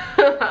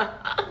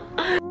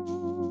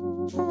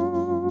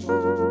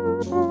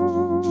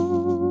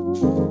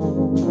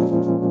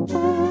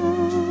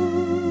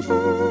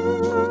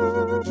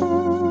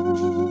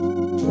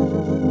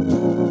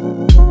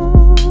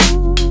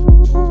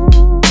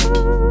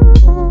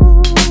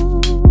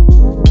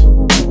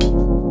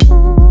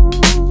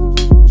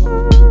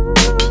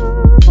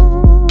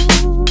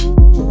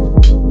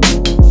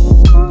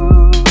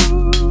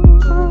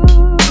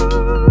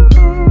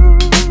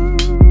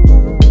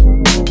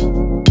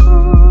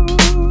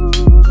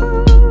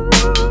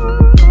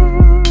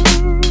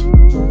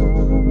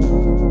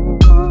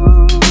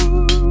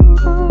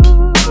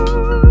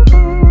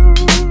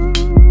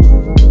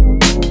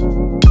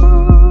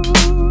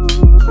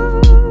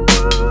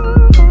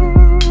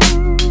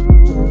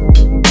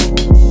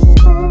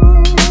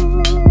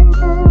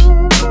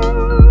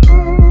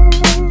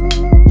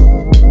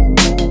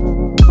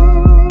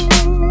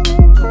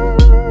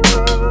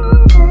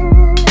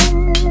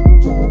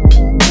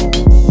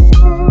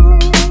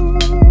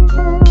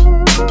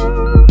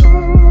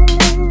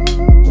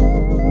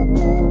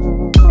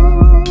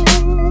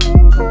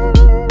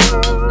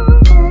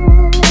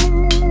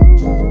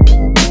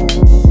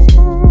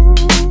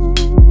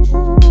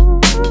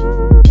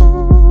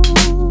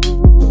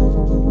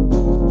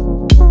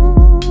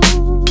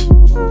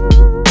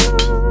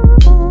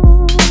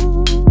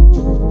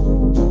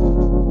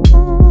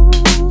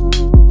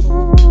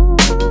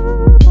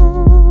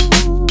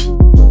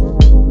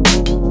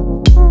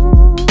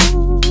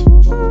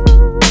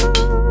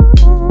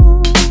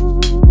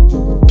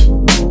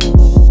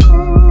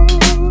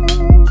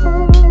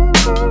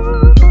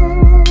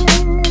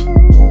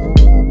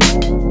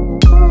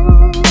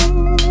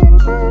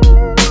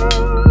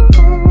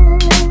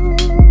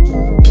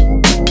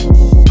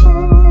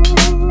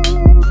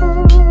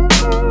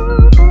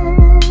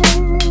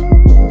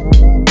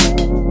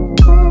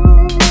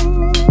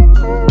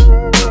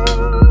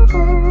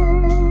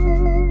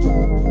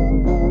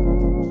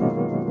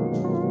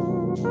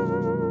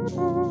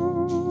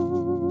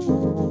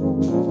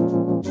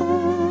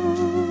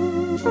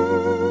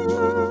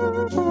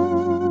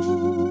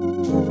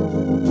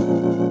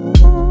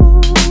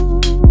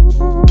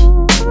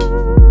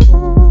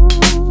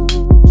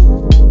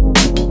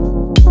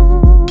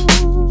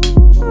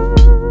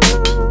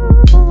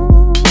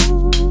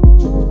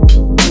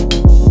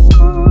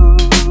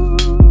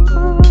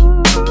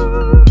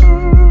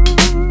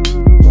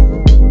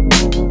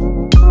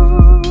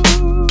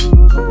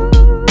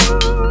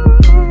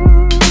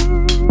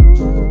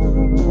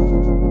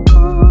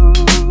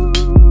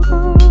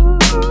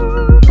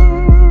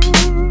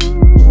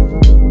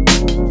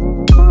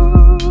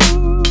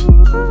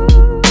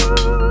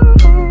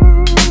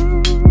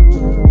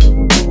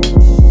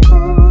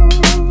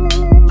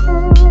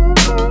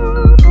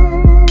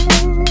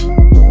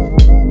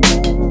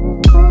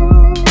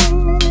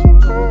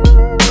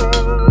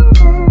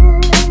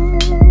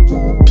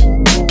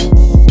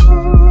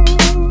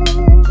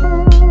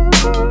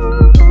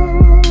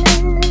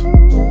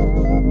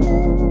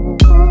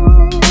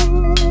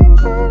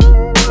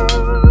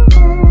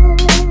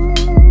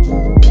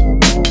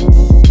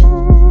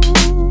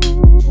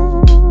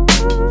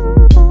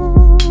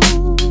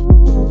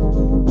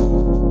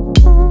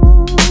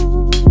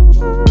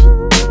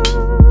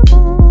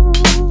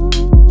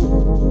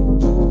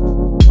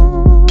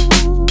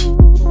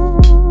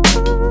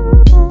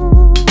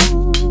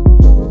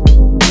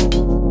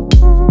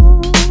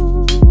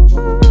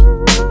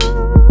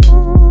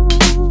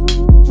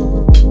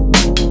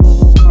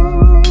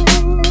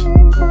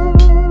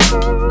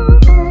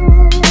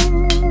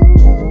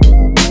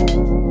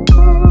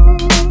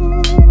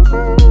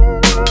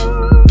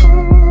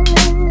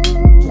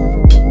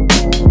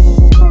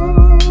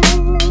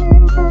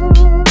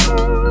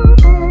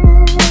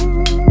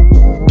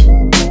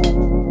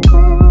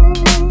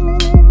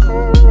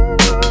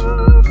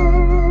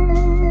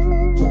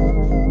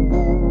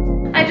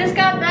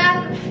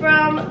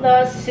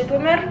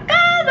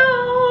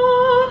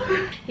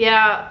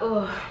 Yeah,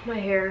 oh, my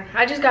hair.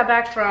 I just got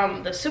back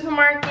from the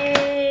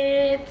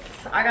supermarket.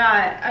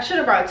 I should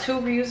have brought 2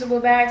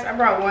 reusable bags. I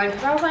brought 1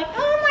 because I was like,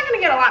 oh, I'm not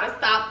gonna get a lot of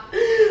stuff.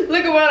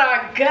 Look at what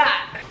I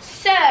got.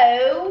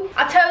 So,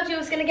 I told you I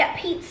was gonna get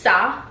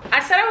pizza.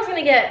 I said I was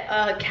gonna get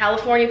a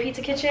California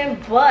Pizza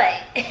Kitchen, but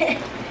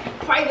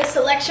Private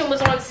Selection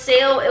was on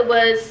sale. It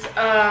was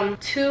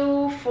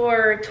 2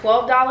 for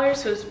 $12,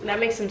 so that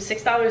makes them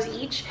 $6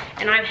 each.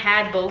 And I've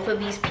had both of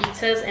these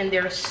pizzas and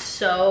they're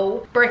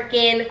so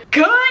freaking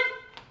good.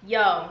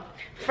 Yo,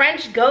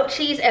 French goat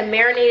cheese and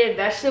marinated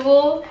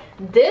vegetable.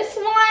 This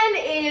one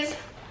is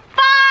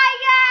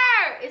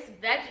fire.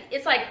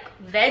 It's like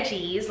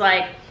veggies,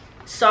 like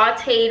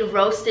sauteed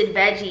roasted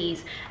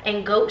veggies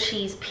and goat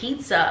cheese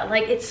pizza.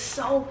 Like, it's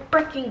so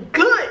freaking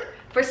good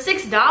for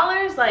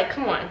 $6. Like,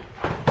 come on.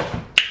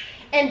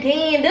 And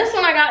then this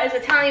one I got is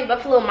Italian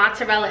buffalo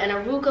mozzarella and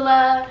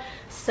arugula.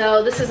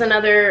 So this is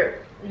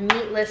another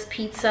meatless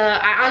pizza.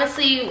 I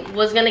honestly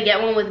was gonna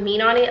get one with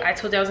meat on it. I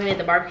told you I was gonna get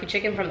the barbecue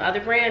chicken from the other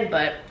brand,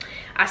 but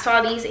I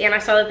saw these and I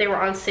saw that they were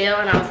on sale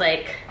and I was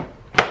like,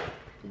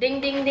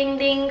 ding, ding, ding,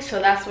 ding. So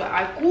that's what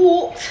I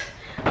got.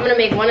 I'm gonna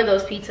make one of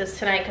those pizzas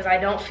tonight because I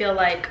don't feel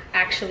like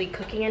actually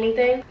cooking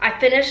anything. I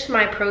finished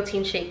my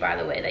protein shake, by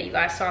the way, that you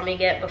guys saw me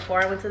get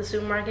before I went to the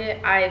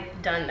supermarket. I've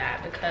done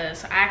that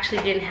because I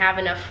actually didn't have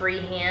enough free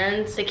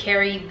hands to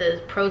carry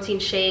the protein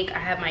shake. I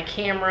had my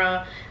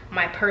camera,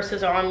 my purse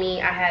was on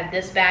me, I had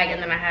this bag,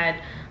 and then I had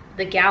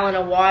the gallon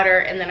of water,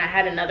 and then I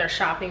had another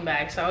shopping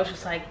bag. So I was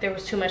just like, there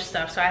was too much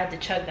stuff, so I had to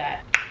chug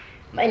that.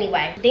 But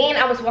anyway, then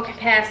I was walking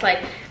past,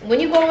 like, when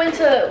you go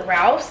into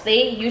Ralph's,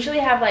 they usually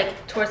have,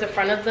 like, towards the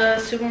front of the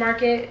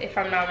supermarket, if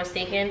I'm not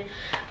mistaken,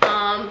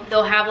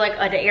 they'll have, like,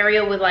 an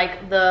area with,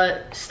 like,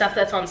 the stuff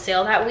that's on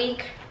sale that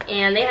week.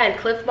 And they had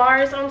Cliff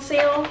Bars on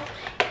sale.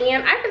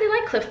 And I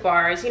really like Cliff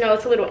Bars. You know,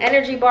 it's a little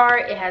energy bar.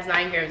 It has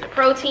 9 grams of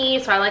protein.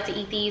 So I like to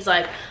eat these.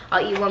 Like,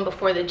 I'll eat one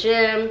before the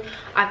gym.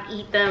 I'll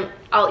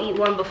eat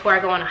one before I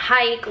go on a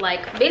hike.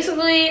 Like,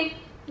 basically,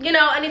 you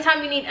know,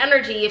 anytime you need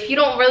energy, if you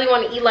don't really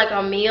want to eat like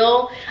a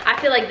meal, I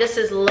feel like this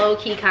is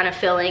low-key kind of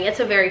filling. It's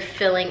a very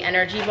filling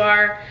energy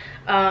bar.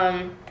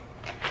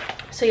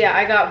 So yeah,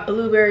 I got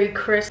blueberry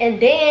crisp.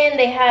 And then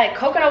they had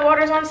coconut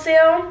waters on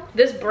sale.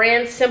 This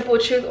brand, Simple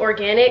Truth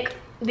Organic.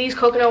 These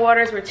coconut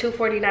waters were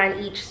 $2.49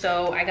 each,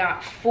 so I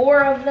got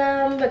 4 of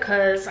them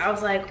because I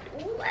was like,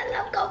 ooh, I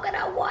love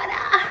coconut water.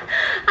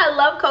 I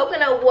love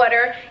coconut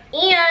water,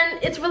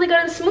 and it's really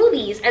good in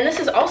smoothies. And this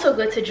is also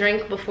good to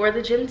drink before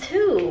the gym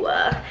too.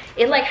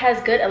 It like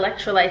has good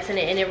electrolytes in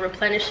it, and it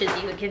replenishes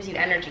you. It gives you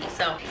energy.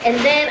 So, and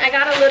then I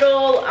got a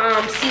little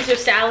Caesar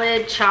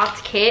salad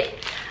chopped kit.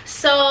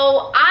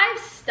 So I've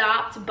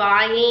stopped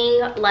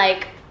buying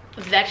like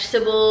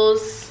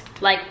vegetables,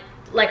 like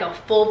a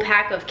full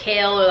pack of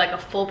kale or like a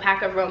full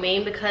pack of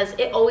romaine, because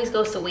it always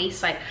goes to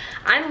waste. Like,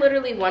 I'm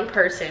literally one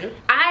person.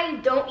 I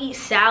don't eat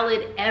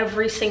salad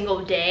every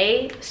single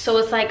day, so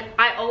it's like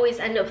I always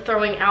end up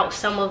throwing out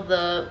some of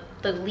the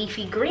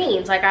leafy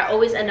greens. Like, I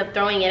always end up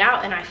throwing it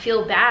out, and I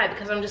feel bad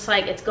because I'm just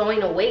like, it's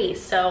going to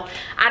waste. So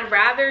I'd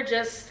rather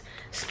just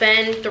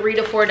spend $3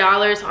 to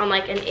 $4 on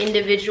like an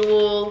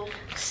individual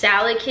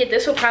salad kit.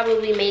 This will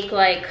probably make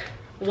like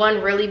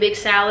 1 really big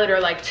salad or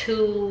like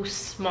 2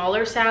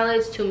 smaller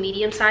salads, 2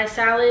 medium-sized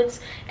salads,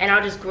 and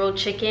I'll just grill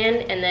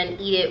chicken and then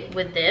eat it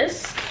with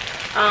this.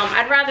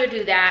 I'd rather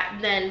do that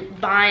than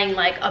buying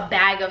like a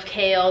bag of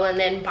kale and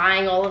then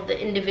buying all of the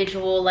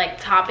individual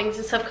like toppings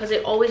and stuff, because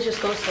it always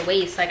just goes to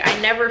waste. Like, I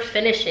never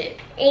finish it.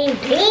 And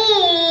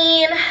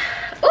then,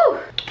 ooh,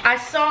 I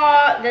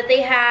saw that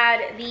they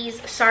had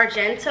these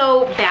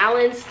Sargento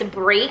balanced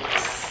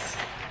breaks.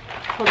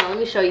 Hold on, let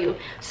me show you.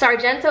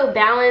 Sargento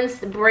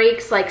balanced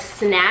breaks, like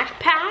snack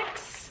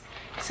packs.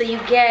 So you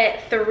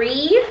get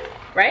 3,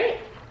 right?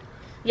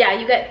 Yeah,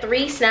 you get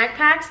 3 snack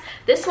packs.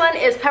 This one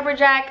is pepper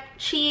jack,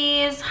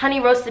 cheese,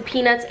 honey roasted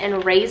peanuts,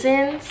 and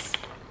raisins.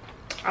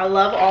 I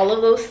love all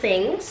of those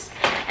things.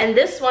 And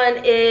this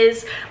one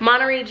is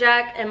Monterey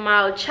Jack and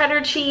mild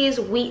cheddar cheese,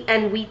 wheat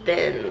and wheat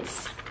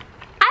thins.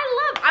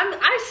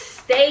 I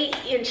stay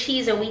in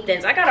cheese and wheat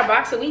thins. I got a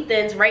box of wheat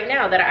thins right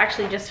now that I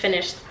actually just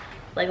finished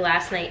like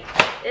last night.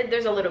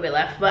 There's a little bit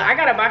left, but I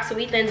got a box of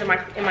wheat thins in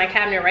my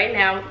cabinet right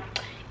now,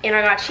 and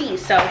I got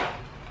cheese. So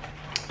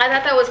I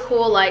thought that was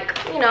cool, like,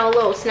 you know, a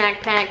little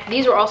snack pack.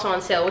 These were also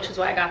on sale, which is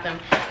why I got them.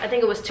 I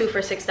think it was 2 for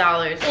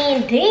 $6.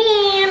 And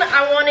then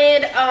I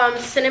wanted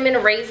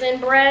cinnamon raisin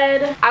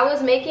bread. I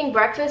was making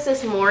breakfast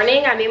this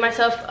morning. I made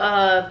myself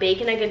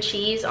bacon, egg, and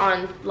cheese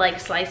on like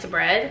sliced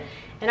bread.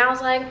 And I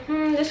was like,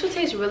 this would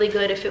taste really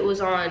good if it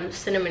was on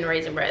cinnamon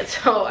raisin bread.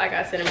 So I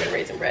got cinnamon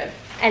raisin bread.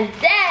 And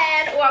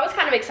then, well, I was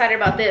kind of excited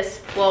about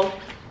this. Well,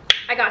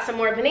 I got some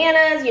more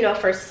bananas, you know,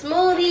 for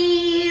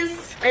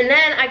smoothies. And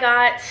then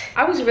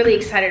I was really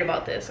excited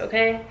about this,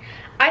 okay?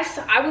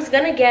 I was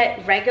gonna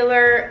get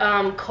regular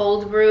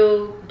cold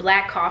brew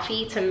black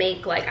coffee to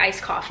make like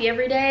iced coffee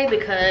every day,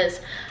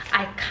 because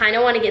I kind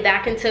of want to get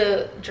back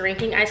into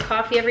drinking iced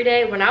coffee every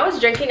day. When I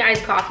was drinking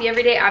iced coffee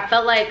every day, I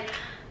felt like,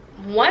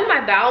 one, my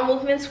bowel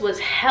movements was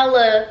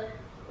hella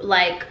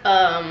like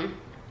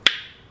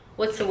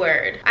what's the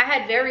word, I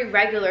had very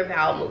regular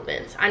bowel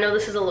movements. I know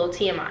this is a little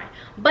TMI,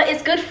 but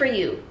it's good for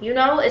you, you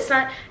know. It's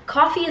not,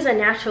 coffee is a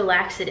natural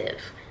laxative.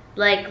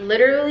 Like,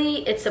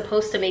 literally, it's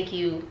supposed to make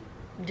you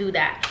do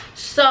that.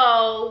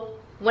 So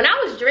when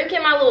I was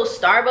drinking my little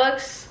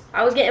Starbucks,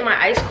 I was getting my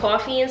iced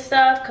coffee and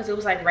stuff because it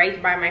was like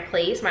right by my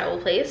place, my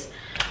old place.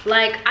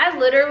 Like, I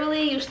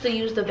literally used to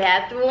use the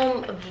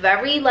bathroom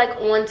very like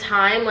on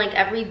time, like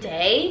every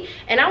day,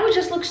 and I would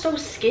just look so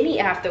skinny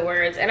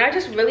afterwards, and I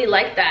just really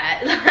like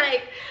that.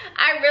 Like,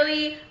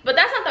 but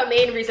that's not the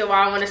main reason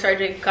why I want to start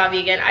drinking coffee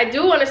again. I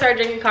do want to start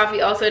drinking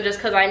coffee also just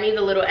because I need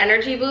a little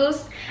energy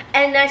boost.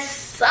 And I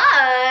saw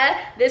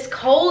this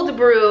cold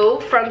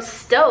brew from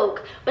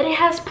Stoke, but it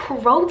has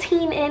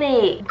protein in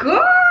it.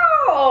 Girl,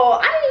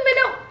 I didn't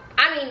even know.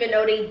 I didn't even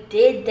know they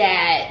did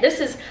that. This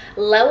is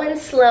Low and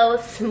Slow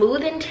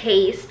Smooth and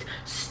Taste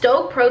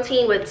Stoke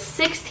Protein with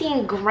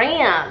 16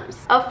 grams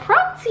of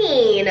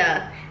protein.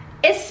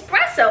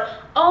 Espresso.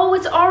 Oh,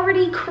 it's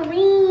already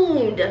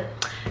creamed.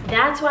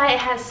 That's why it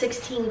has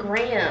 16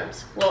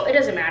 grams. Well, it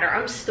doesn't matter.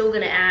 I'm still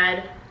gonna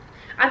add,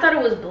 I thought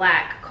it was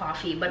black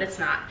coffee, but it's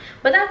not.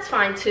 But that's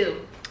fine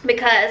too,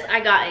 because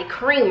I got a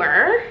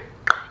creamer.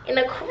 And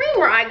the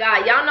creamer I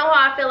got, y'all know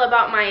how I feel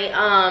about my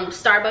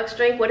Starbucks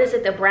drink. What is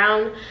it? The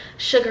brown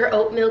sugar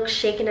oat milk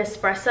shaken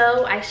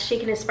espresso, iced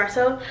shaken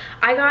espresso.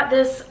 I got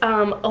this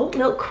oat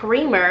milk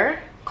creamer,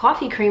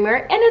 coffee creamer,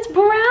 and it's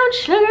brown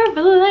sugar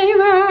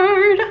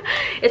flavored.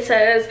 It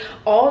says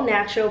all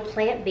natural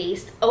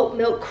plant-based oat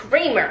milk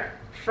creamer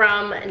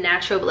from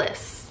Natural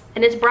Bliss,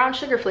 and it's brown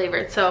sugar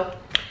flavored. So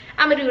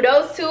I'm gonna do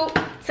those two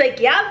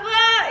together.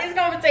 It's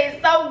gonna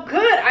taste so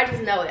good. I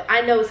just know it.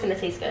 I know it's gonna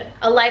taste good.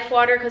 A Life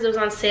water, because it was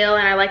on sale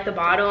and I like the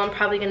bottle. I'm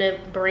probably gonna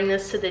bring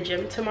this to the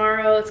gym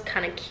tomorrow. It's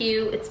kind of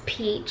cute. It's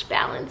pH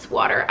balanced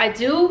water. I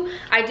do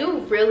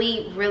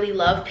really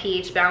love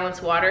pH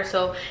balanced water.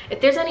 So if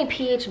there's any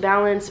pH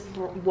balanced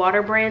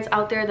water brands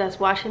out there that's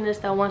watching this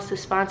that wants to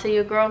sponsor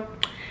your girl,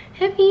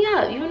 hit me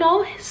up, you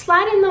know,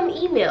 slide in them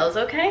emails,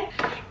 okay?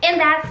 And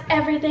that's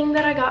everything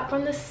that I got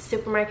from the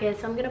supermarket,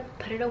 so I'm gonna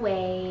put it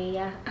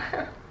away.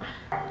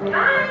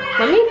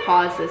 Let me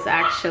pause this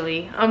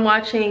actually. I'm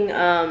watching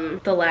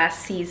the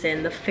last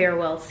season, the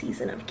farewell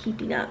season of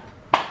Keeping Up.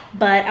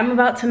 But I'm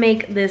about to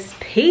make this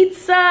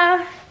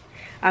pizza.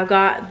 I've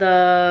got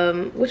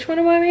the, which one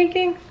am I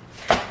making?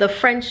 The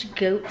French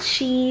goat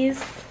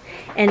cheese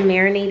and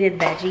marinated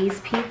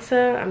veggies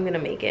pizza. I'm gonna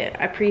make it.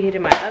 I preheated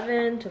my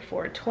oven to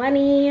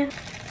 420.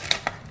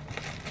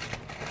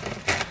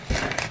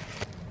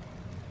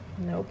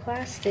 No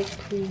plastic,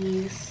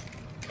 please.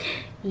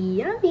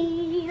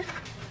 Yummy.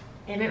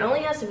 And it only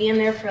has to be in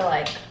there for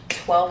like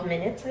 12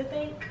 minutes, I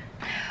think.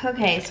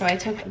 Okay, so I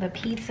took the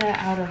pizza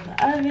out of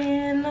the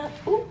oven.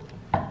 Ooh,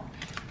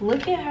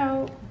 look at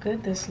how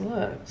good this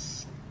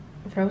looks.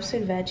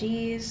 Roasted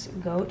veggies,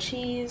 goat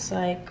cheese,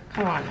 like,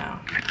 come on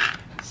now.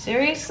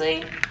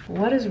 Seriously?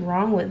 What is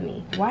wrong with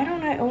me? Why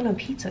don't I own a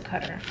pizza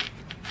cutter?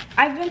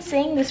 I've been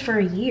saying this for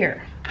a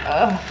year.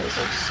 Oh, this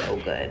looks so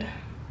good.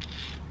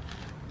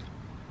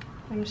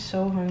 I'm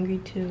so hungry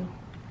too.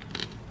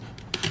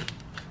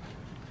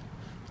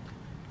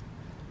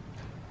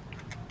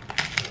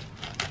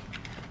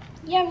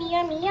 Yummy,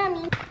 yummy,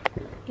 yummy.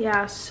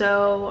 Yeah,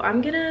 so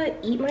I'm gonna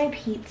eat my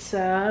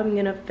pizza. I'm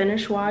gonna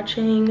finish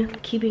watching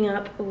Keeping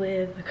Up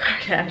with the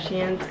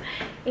Kardashians,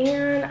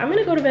 and I'm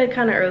gonna go to bed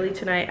kind of early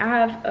tonight. I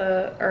have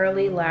a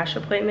early lash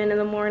appointment in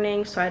the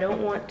morning, so I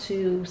don't want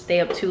to stay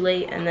up too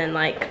late and then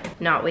like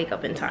not wake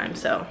up in time.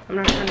 So I'm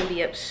not trying to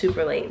be up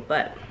super late,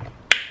 but I'm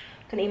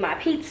gonna eat my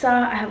pizza.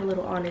 I have a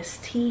little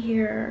Honest tea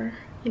here.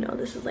 You know,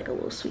 this is like a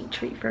little sweet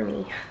treat for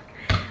me.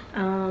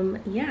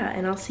 Yeah,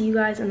 and I'll see you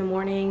guys in the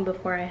morning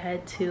before I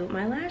head to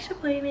my lash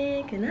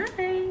appointment. Good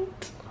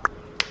night.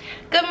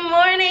 Good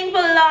morning,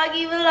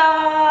 vloggy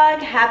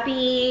vlog.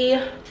 Happy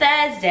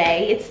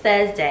Thursday. It's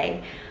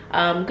Thursday.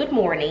 Good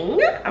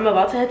morning. I'm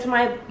about to head to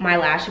my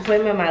lash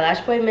appointment. My lash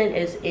appointment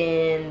is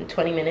in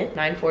 20 minutes,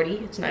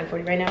 9:40. It's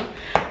 9:40 right now.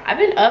 I've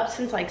been up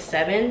since like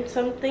 7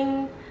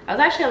 something. I was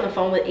actually on the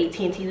phone with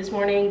AT&T this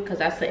morning because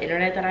that's the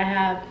internet that I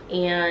have,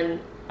 and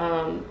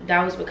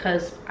that was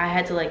because I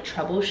had to like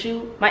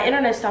troubleshoot. My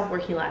internet stopped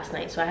working last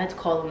night, so I had to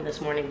call them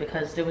this morning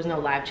because there was no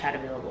live chat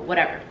available,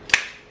 whatever.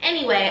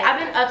 Anyway, I've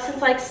been up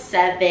since like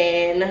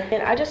 7,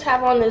 and I just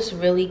have on this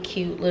really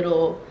cute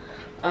little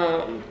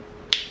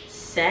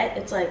set.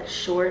 It's like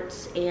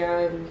shorts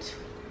and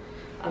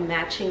a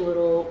matching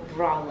little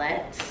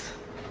bralette.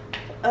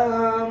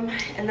 And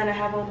then I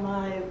have on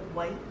my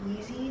white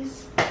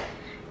Yeezys.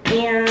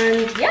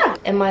 And yeah,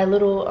 and my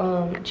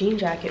little jean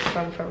jacket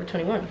from Forever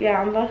 21. Yeah,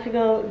 I'm about to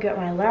go get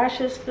my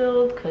lashes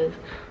filled because,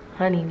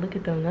 honey, look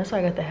at them. That's why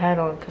I got the hat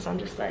on, because I'm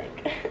just like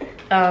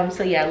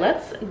so yeah,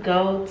 let's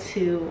go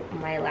to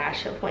my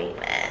lash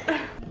appointment.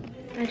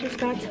 I just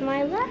got to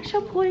my lash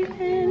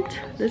appointment.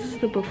 This is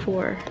the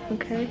before,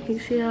 okay? You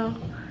see how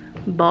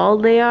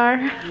bald they are?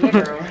 Yeah,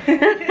 girl.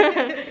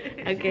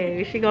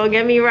 Okay, she gonna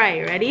get me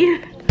right.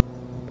 Ready?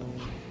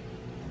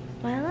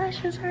 My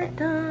lashes are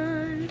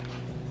done.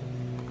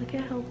 Look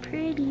at how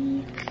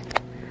pretty.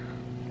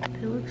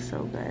 They look so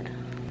good.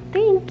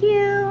 Thank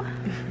you.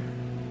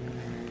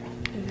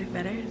 Is it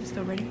better? Is it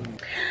still ready?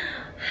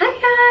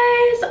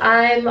 Hi guys,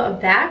 I'm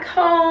back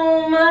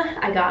home.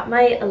 I got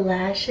my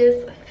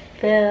lashes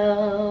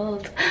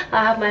filled.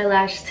 I have my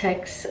lash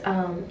tech's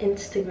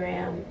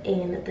Instagram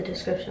in the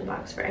description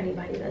box for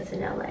anybody that's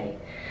in LA.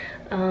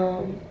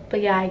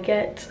 But yeah, I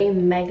get a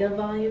mega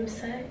volume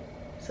set.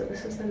 So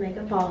this is the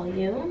mega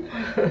volume.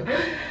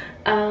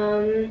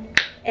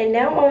 And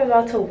now I'm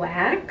about to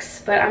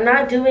wax, but I'm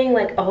not doing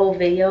like a whole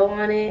video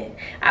on it.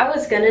 I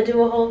was gonna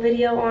do a whole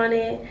video on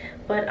it,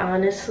 but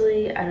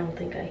honestly, I don't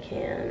think I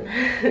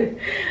can.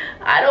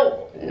 I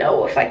don't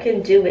know if I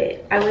can do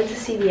it. I went to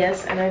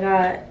CVS and I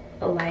got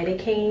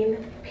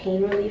lidocaine,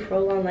 pain relief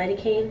roll-on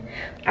lidocaine.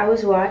 I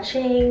was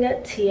watching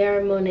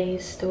Tiara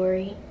Monet's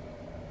story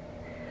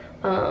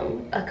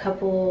a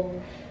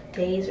couple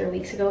days or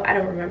weeks ago. I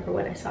don't remember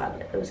when I saw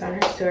it. It was on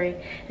her story,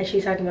 and she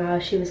was talking about how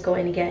she was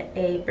going to get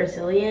a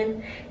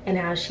Brazilian and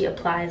how she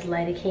applies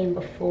lidocaine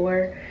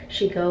before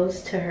she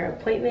goes to her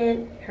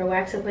appointment, her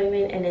wax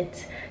appointment, and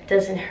it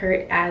doesn't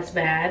hurt as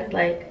bad.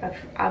 Like,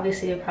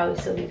 obviously there'll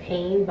probably still be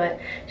pain, but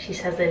she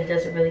says that it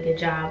does a really good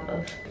job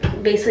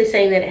of basically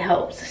saying that it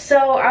helps. So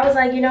I was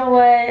like, you know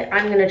what,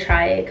 I'm gonna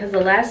try it, because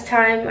the last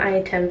time I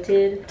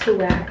attempted to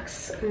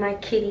wax my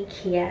kitty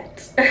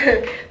cat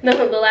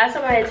no, the last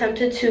time I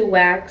attempted to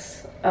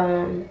wax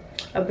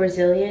a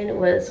Brazilian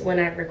was when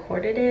I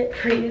recorded it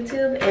for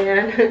YouTube,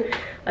 and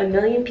 1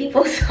 million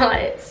people saw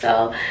it.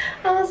 So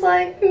I was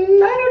like, I don't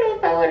know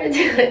if I want to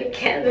do it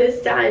again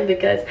this time,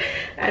 because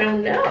I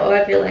don't know,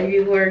 I feel like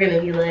people are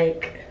gonna be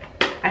like,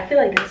 I feel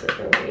like that's what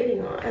they're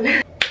waiting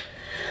on.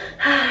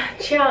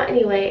 Ciao.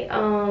 Anyway,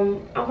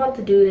 I'm about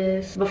to do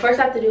this, but first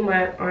I have to do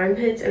my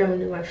armpits, and I'm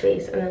gonna do my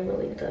face, and then I'm gonna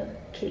leave the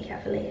kitty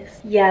cat for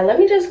last. Yeah, let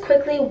me just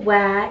quickly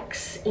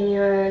wax,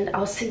 and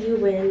I'll see you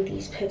when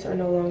these pits are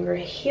no longer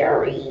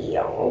hairy.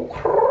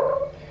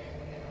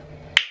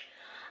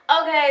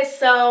 Okay,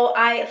 so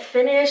I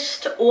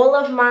finished all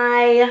of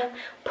my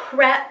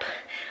prep.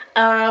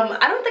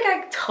 I don't think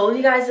I told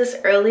you guys this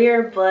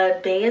earlier,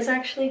 but Bae is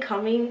actually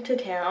coming to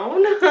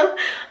town.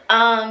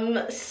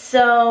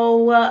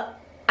 So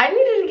I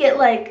needed to get,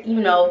 like, you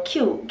know,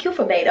 cute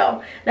for Bae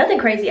though. Nothing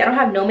crazy. I don't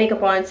have no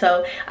makeup on,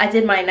 so I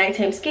did my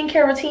nighttime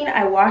skincare routine.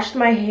 I washed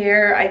my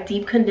hair, I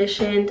deep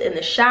conditioned in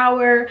the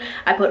shower,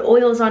 I put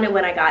oils on it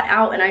when I got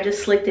out, and I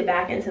just slicked it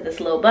back into this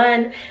little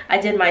bun. I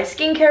did my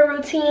skincare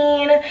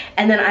routine,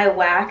 and then I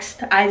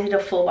waxed. I did a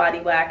full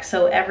body wax,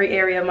 so every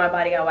area of my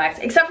body I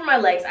waxed, except for my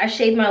legs. I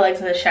shaved my legs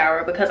in the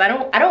shower because I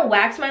don't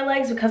wax my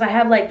legs because I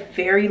have like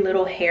very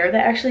little hair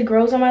that actually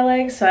grows on my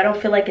legs, so I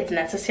don't feel like it's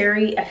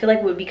necessary. I feel like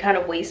it would be kind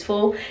of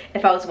wasteful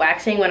if I was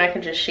waxing when I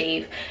could just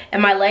shave.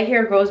 And my leg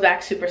hair grows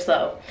back super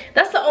slow.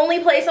 That's the only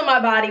place on my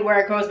body where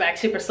it grows back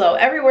super slow.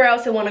 Everywhere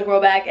else it want to grow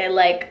back at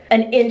like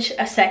 1 inch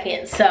a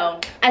second.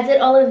 So I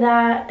did all of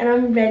that, and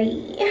I'm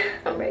ready.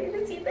 I'm ready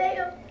to see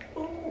Bae.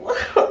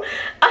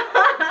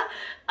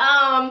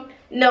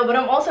 No, but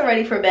I'm also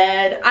ready for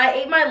bed. I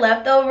ate my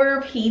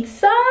leftover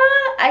pizza.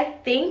 I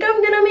think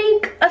I'm gonna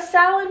make a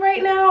salad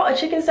right now, a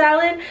chicken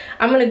salad.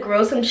 I'm gonna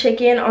grill some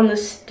chicken on the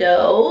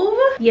stove.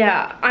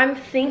 Yeah, I'm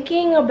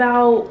thinking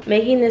about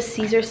making this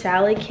Caesar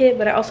salad kit,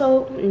 but I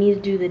also need to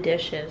do the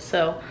dishes.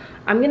 So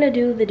I'm gonna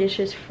do the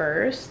dishes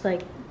first,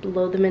 like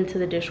load them into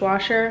the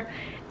dishwasher,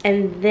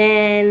 and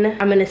then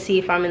I'm gonna see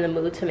if I'm in the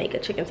mood to make a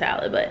chicken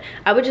salad. But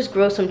I would just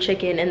grill some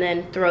chicken and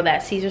then throw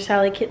that Caesar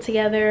salad kit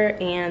together,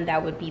 and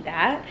that would be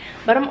that.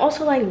 But I'm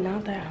also like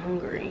not that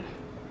hungry.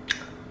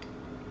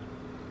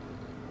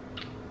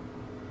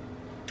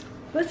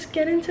 Let's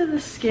get into the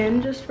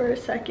skin just for a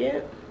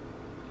second.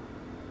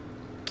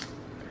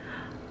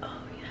 Oh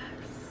yes,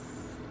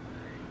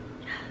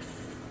 yes.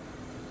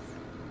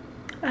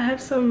 I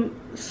have some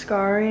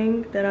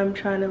scarring that I'm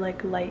trying to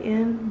like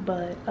lighten,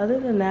 but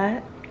other than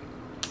that,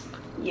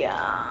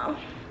 yeah.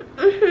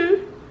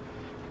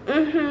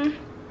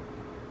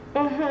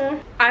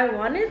 I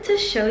wanted to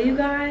show you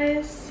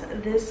guys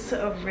this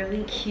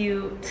really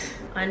cute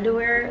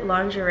underwear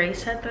lingerie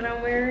set that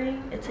I'm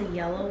wearing. It's a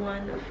yellow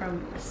one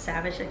from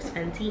Savage X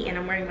Fenty, and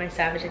I'm wearing my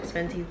Savage X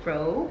Fenty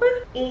robe.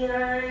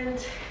 And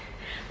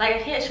like, I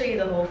can't show you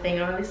the whole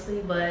thing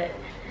obviously, but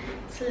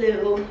it's a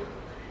little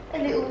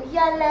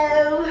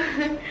yellow.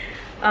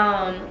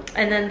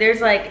 And then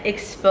there's like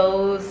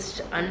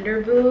exposed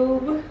under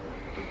boob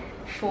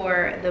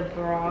for the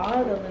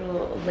bra, the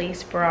little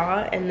lace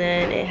bra, and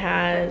then it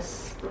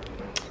has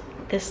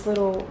this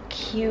little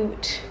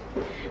cute,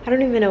 I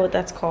don't even know what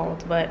that's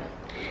called, but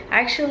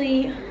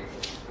actually,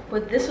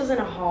 but this was in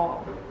a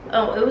haul.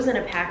 Oh, it was in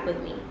a pack with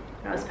me.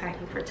 I was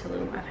packing for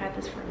Tulum. I've had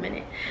this for a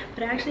minute,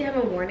 but I actually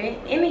haven't worn it,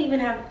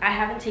 and I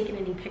haven't taken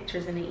any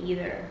pictures in it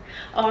either.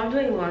 Oh, I'm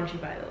doing laundry,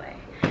 by the way.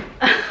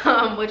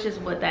 Which is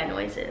what that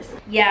noise is.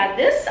 Yeah,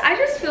 this, I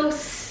just feel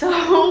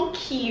so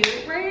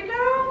cute right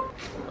now.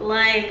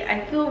 Like,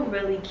 I feel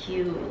really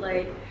cute.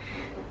 Like,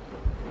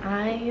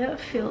 I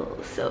feel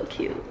so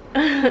cute.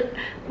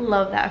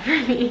 Love that for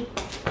me.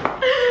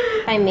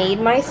 I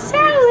made my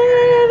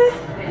salad.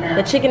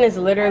 The chicken is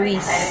literally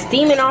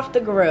steaming off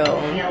the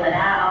grill.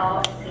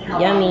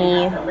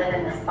 Yummy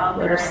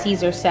little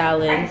Caesar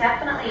salad.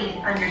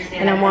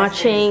 And I'm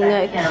watching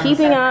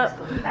Keeping Up.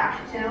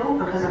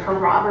 Because of her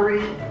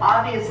robbery,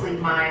 obviously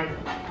my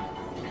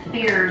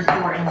fears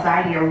or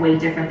anxiety are way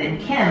different than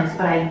Kim's,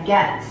 but I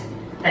get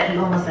that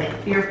you almost like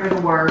fear for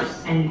the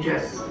worst, and you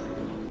just...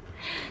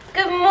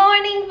 Good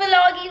morning,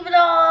 vloggy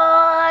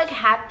vlog.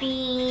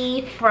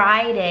 Happy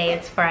Friday.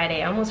 It's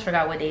Friday. I almost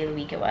forgot what day of the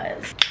week it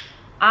was.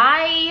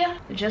 I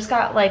just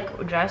got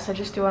like dressed. I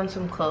just threw on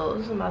some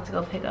clothes. I'm about to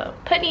go pick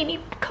up panini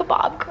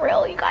kebab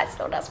grill. You guys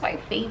know that's my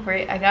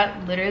favorite. I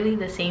got literally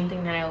the same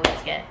thing that I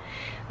always get.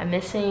 I'm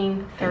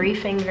missing 3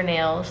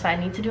 fingernails, so I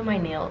need to do my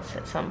nails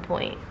at some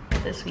point.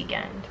 this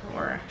weekend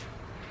or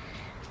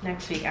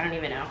next week, I don't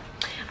even know.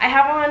 I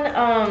have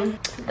on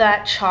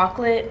that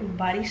chocolate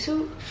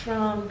bodysuit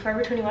from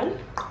Forever 21.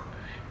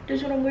 This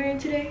is what I'm wearing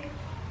today.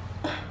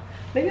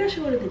 Maybe I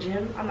should go to the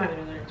gym. I'm not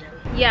gonna go to the gym.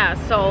 Yeah,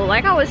 so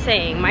like I was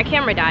saying, my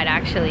camera died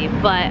actually,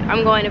 but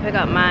I'm going to pick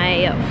up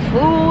my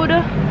food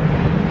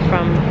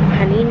from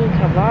Panini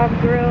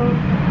Kebab Grill.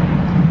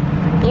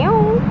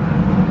 Ew.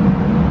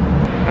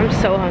 I'm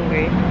so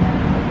hungry.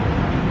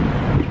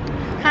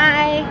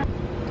 Hi.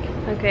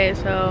 Okay,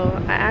 so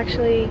I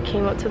actually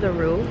came up to the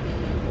roof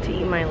to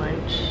eat my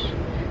lunch.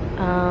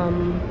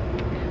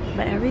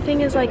 But everything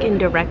is like in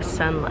direct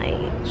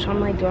sunlight. So I'm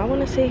like, do I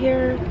want to sit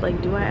here?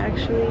 Like, do I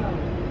actually?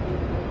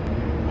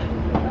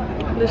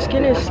 The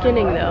skin is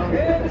skinning though.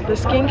 The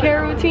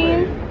skincare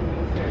routine,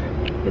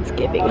 it's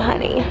giving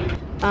honey.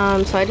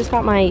 So I just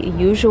got my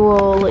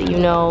usual, you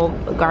know,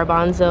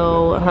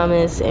 garbanzo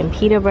hummus and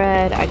pita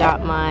bread. I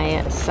got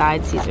my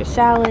side Caesar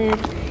salad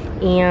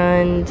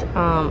and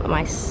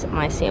my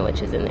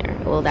sandwich is in there.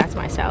 Well, that's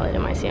my salad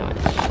and my sandwich.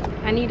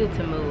 I needed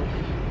to move.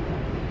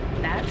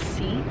 That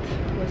seat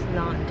was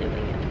not doing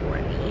it for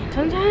me.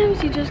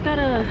 Sometimes you just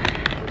gotta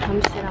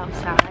come sit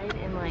outside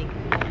and like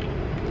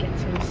get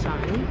some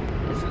sun.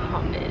 This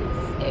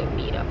hummus and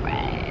pita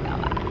bread.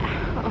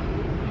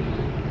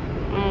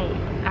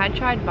 I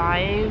tried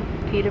buying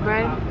pita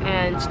bread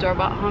and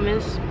store-bought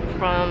hummus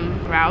from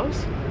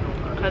Wraith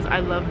because I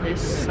love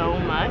this so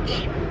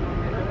much.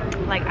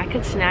 Like, I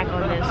could snack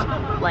on this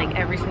like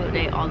every single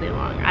day, all day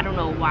long. I don't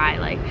know why.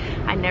 Like,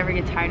 I never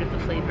get tired of the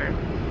flavor,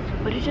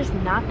 but it's just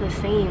not the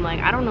same. Like,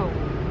 I don't know.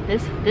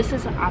 This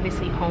is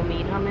obviously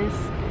homemade hummus.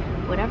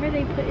 Whatever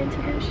they put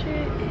into this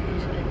shit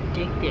is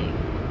addicting.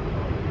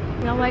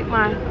 Y'all like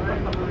my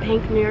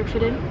pink New York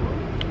fitted?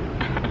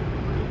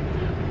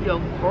 Yo,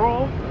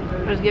 girl.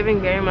 I was giving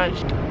very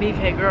much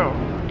BK girl.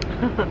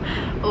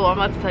 Oh, I'm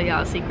about to tell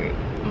y'all a secret.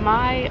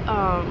 My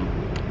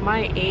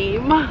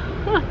aim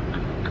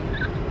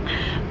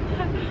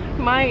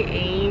my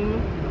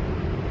aim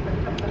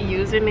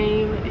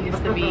username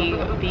used to be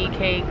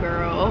BK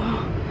girl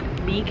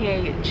BKGURLL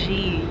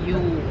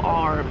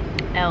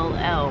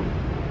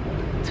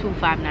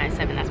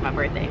 2597. That's my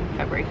birthday,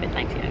 February 5th,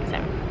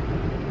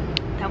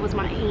 1997. That was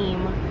my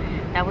aim.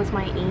 That was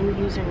my aim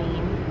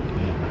username.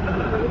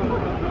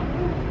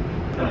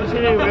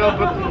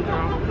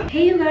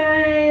 Hey you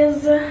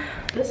guys,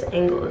 this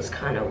angle is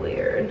kind of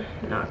weird,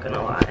 not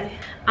gonna lie.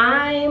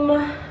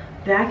 I'm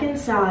back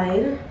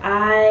inside.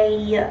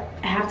 I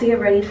have to get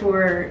ready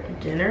for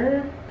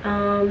dinner,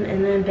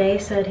 and then Bae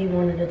said he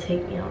wanted to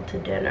take me out to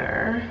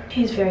dinner.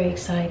 He's very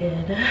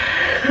excited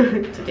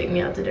to take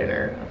me out to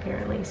dinner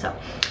apparently, so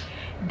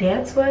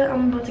that's what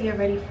I'm about to get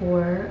ready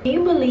for. Can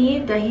you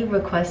believe that he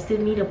requested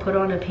me to put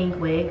on a pink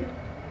wig?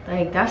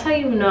 Like, that's how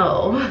you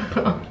know.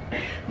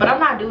 But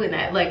I'm not doing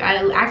that. Like,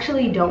 I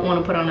actually don't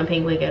want to put on a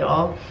pink wig at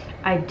all.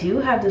 I do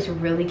have this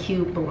really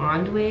cute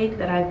blonde wig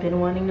that I've been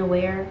wanting to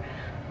wear,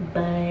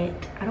 but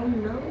I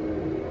don't know,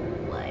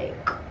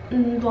 like,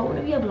 do I want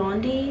to be a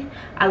blondie?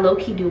 I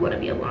low-key do want to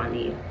be a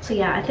blondie. So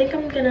yeah, I think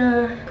I'm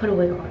gonna put a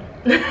wig on.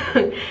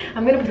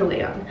 I'm gonna put a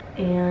wig on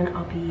and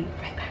I'll be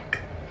right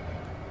back.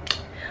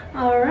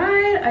 All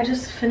right, I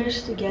just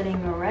finished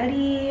getting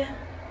ready.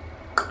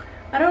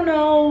 I don't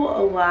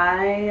know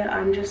why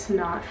I'm just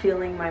not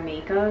feeling my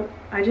makeup.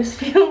 I just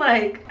feel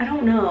like, I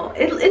don't know.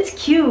 It's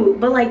cute,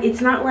 but like, it's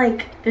not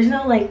like, there's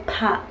no like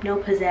pop, no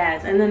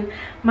pizzazz. And then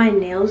my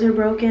nails are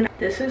broken.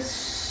 This is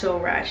so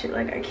ratchet,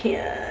 like I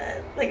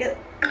can't, like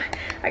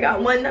I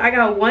got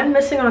one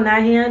missing on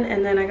that hand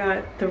and then I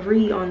got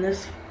 3 on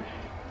this.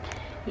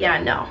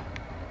 Yeah, no.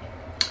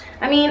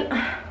 I mean,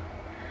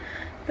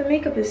 the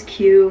makeup is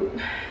cute.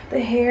 The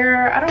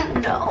hair, I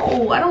don't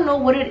know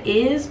what it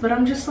is, but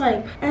I'm just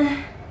like,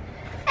 I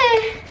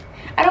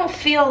don't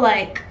feel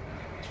like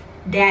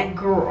that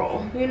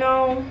girl, you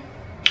know?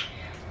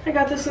 I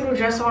got this little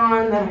dress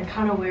on that I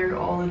kind of wear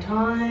all the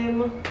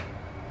time.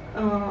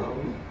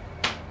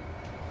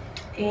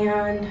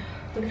 And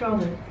look at all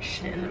the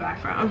shit in the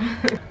background.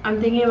 I'm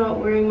thinking about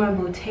wearing my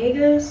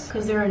Bottegas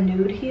because they're a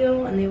nude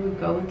heel and they would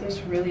go with this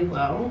really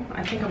well.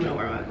 I think I'm gonna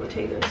wear my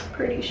Bottegas.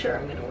 Pretty sure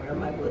I'm gonna wear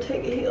my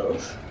Bottega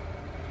heels.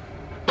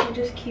 I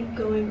just keep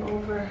going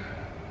over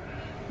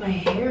my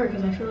hair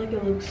because I feel like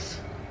it looks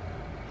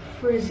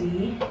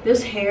frizzy.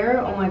 This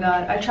hair, oh my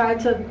god, I tried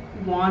to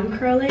wand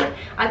curl it.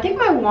 I think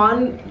my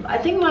wand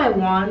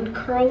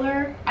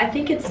curler, I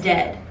think it's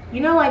dead. You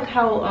know, like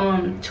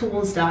how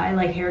tools die,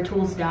 like hair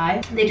tools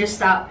die, they just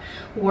stop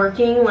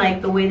working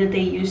like the way that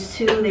they used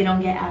to. They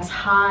don't get as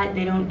hot,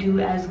 they don't do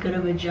as good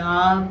of a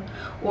job,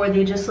 or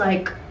they just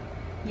like,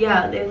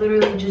 yeah, they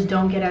literally just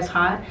don't get as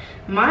hot.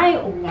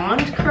 My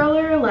wand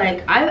curler,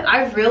 like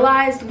I've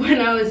realized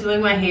when I was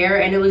doing my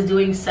hair and it was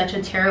doing such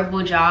a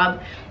terrible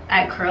job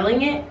at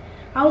curling it,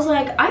 I was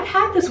like, I've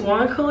had this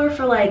wand curler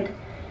for like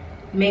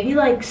maybe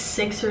like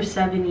 6 or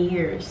 7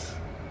 years.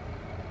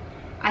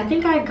 I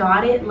think I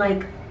got it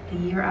like the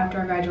year after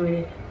I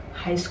graduated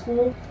high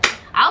school.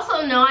 I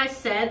also know I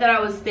said that I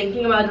was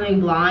thinking about doing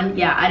blonde.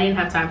 Yeah, I didn't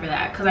have time for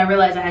that because I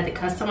realized I had to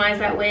customize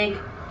that wig.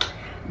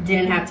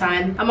 didn't have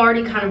time. I'm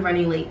already kind of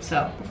running late,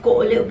 so I've got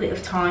a little bit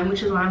of time,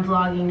 which is why I'm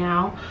vlogging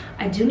now.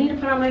 I do need to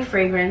put on my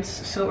fragrance.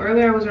 So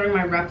earlier I was wearing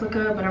my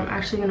replica, but I'm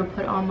actually gonna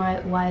put on my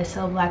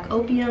YSL Black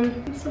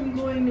Opium since I'm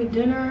going to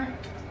dinner.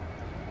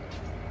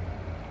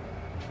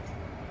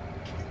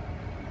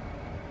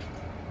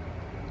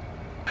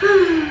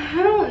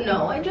 I don't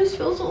know, I just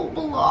feel so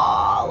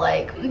blah.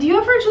 Like, do you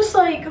ever just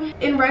like,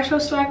 in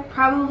retrospect,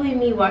 probably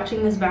me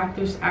watching this back,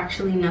 there's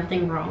actually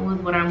nothing wrong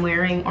with what I'm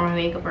wearing or my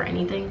makeup or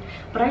anything,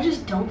 but I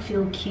just don't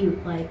feel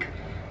cute. Like,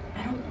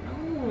 I don't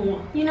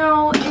know. You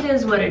know, it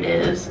is what it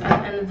is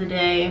at the end of the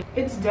day.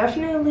 It's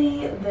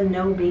definitely the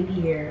no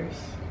baby hairs.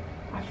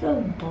 I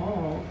feel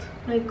bald.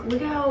 Like,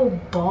 look how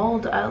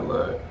bald I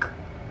look.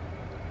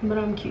 But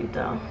I'm cute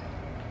though.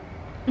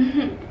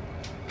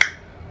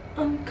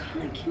 I'm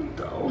kind of cute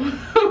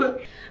though.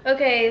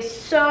 Okay,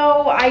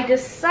 so I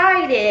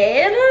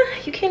decided,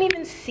 you can't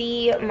even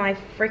see my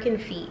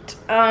freaking feet.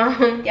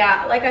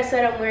 Yeah, like I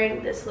said, I'm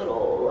wearing this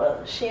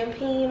little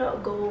champagne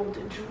gold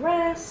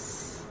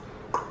dress.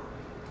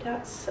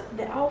 That's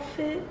the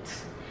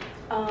outfit.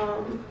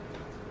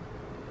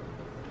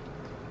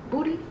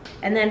 Booty.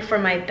 And then for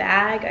my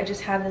bag, I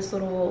just have this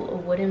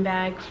little wooden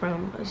bag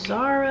from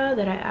Zara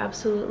that I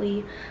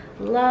absolutely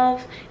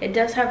love. It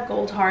does have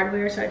gold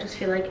hardware, so I just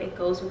feel like it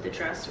goes with the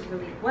dress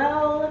really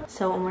well.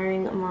 So I'm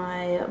wearing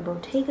my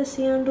Bottega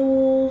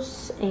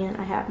sandals and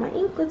I have my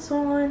anklets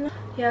on.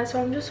 Yeah,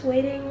 so I'm just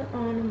waiting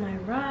on my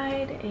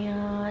ride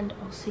and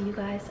I'll see you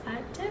guys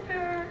at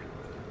dinner.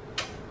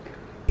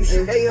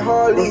 Hey,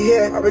 hardly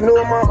here. I've been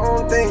doing my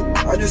own thing.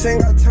 I just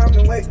ain't got time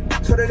to wait.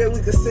 So that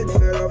we could sit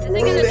fair off. Is it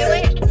gonna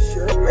do it?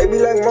 Sure. Maybe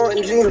like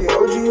Martin G.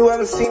 OG, you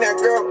ever seen that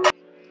girl?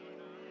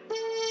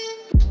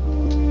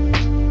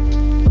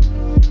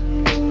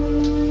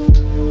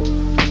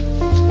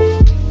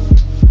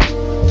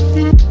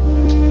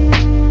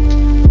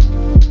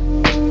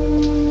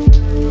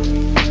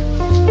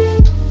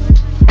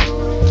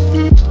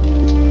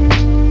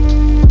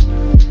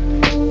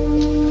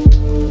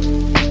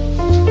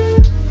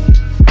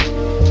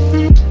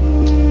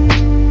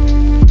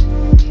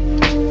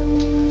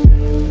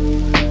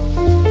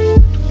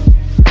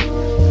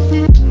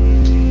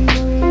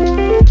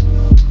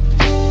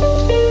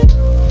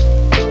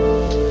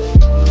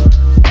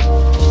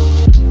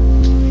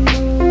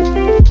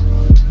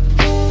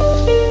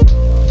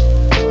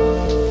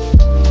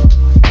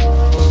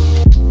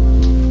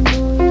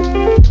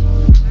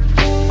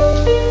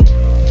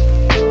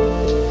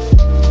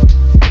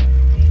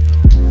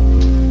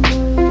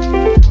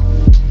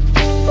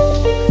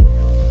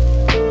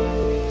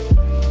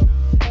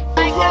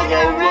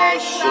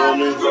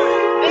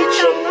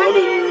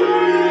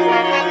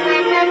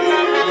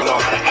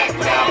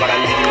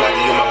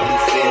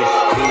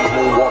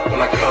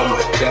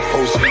 That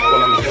full speak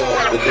when I'm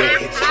here, the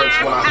dead hits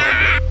first when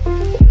I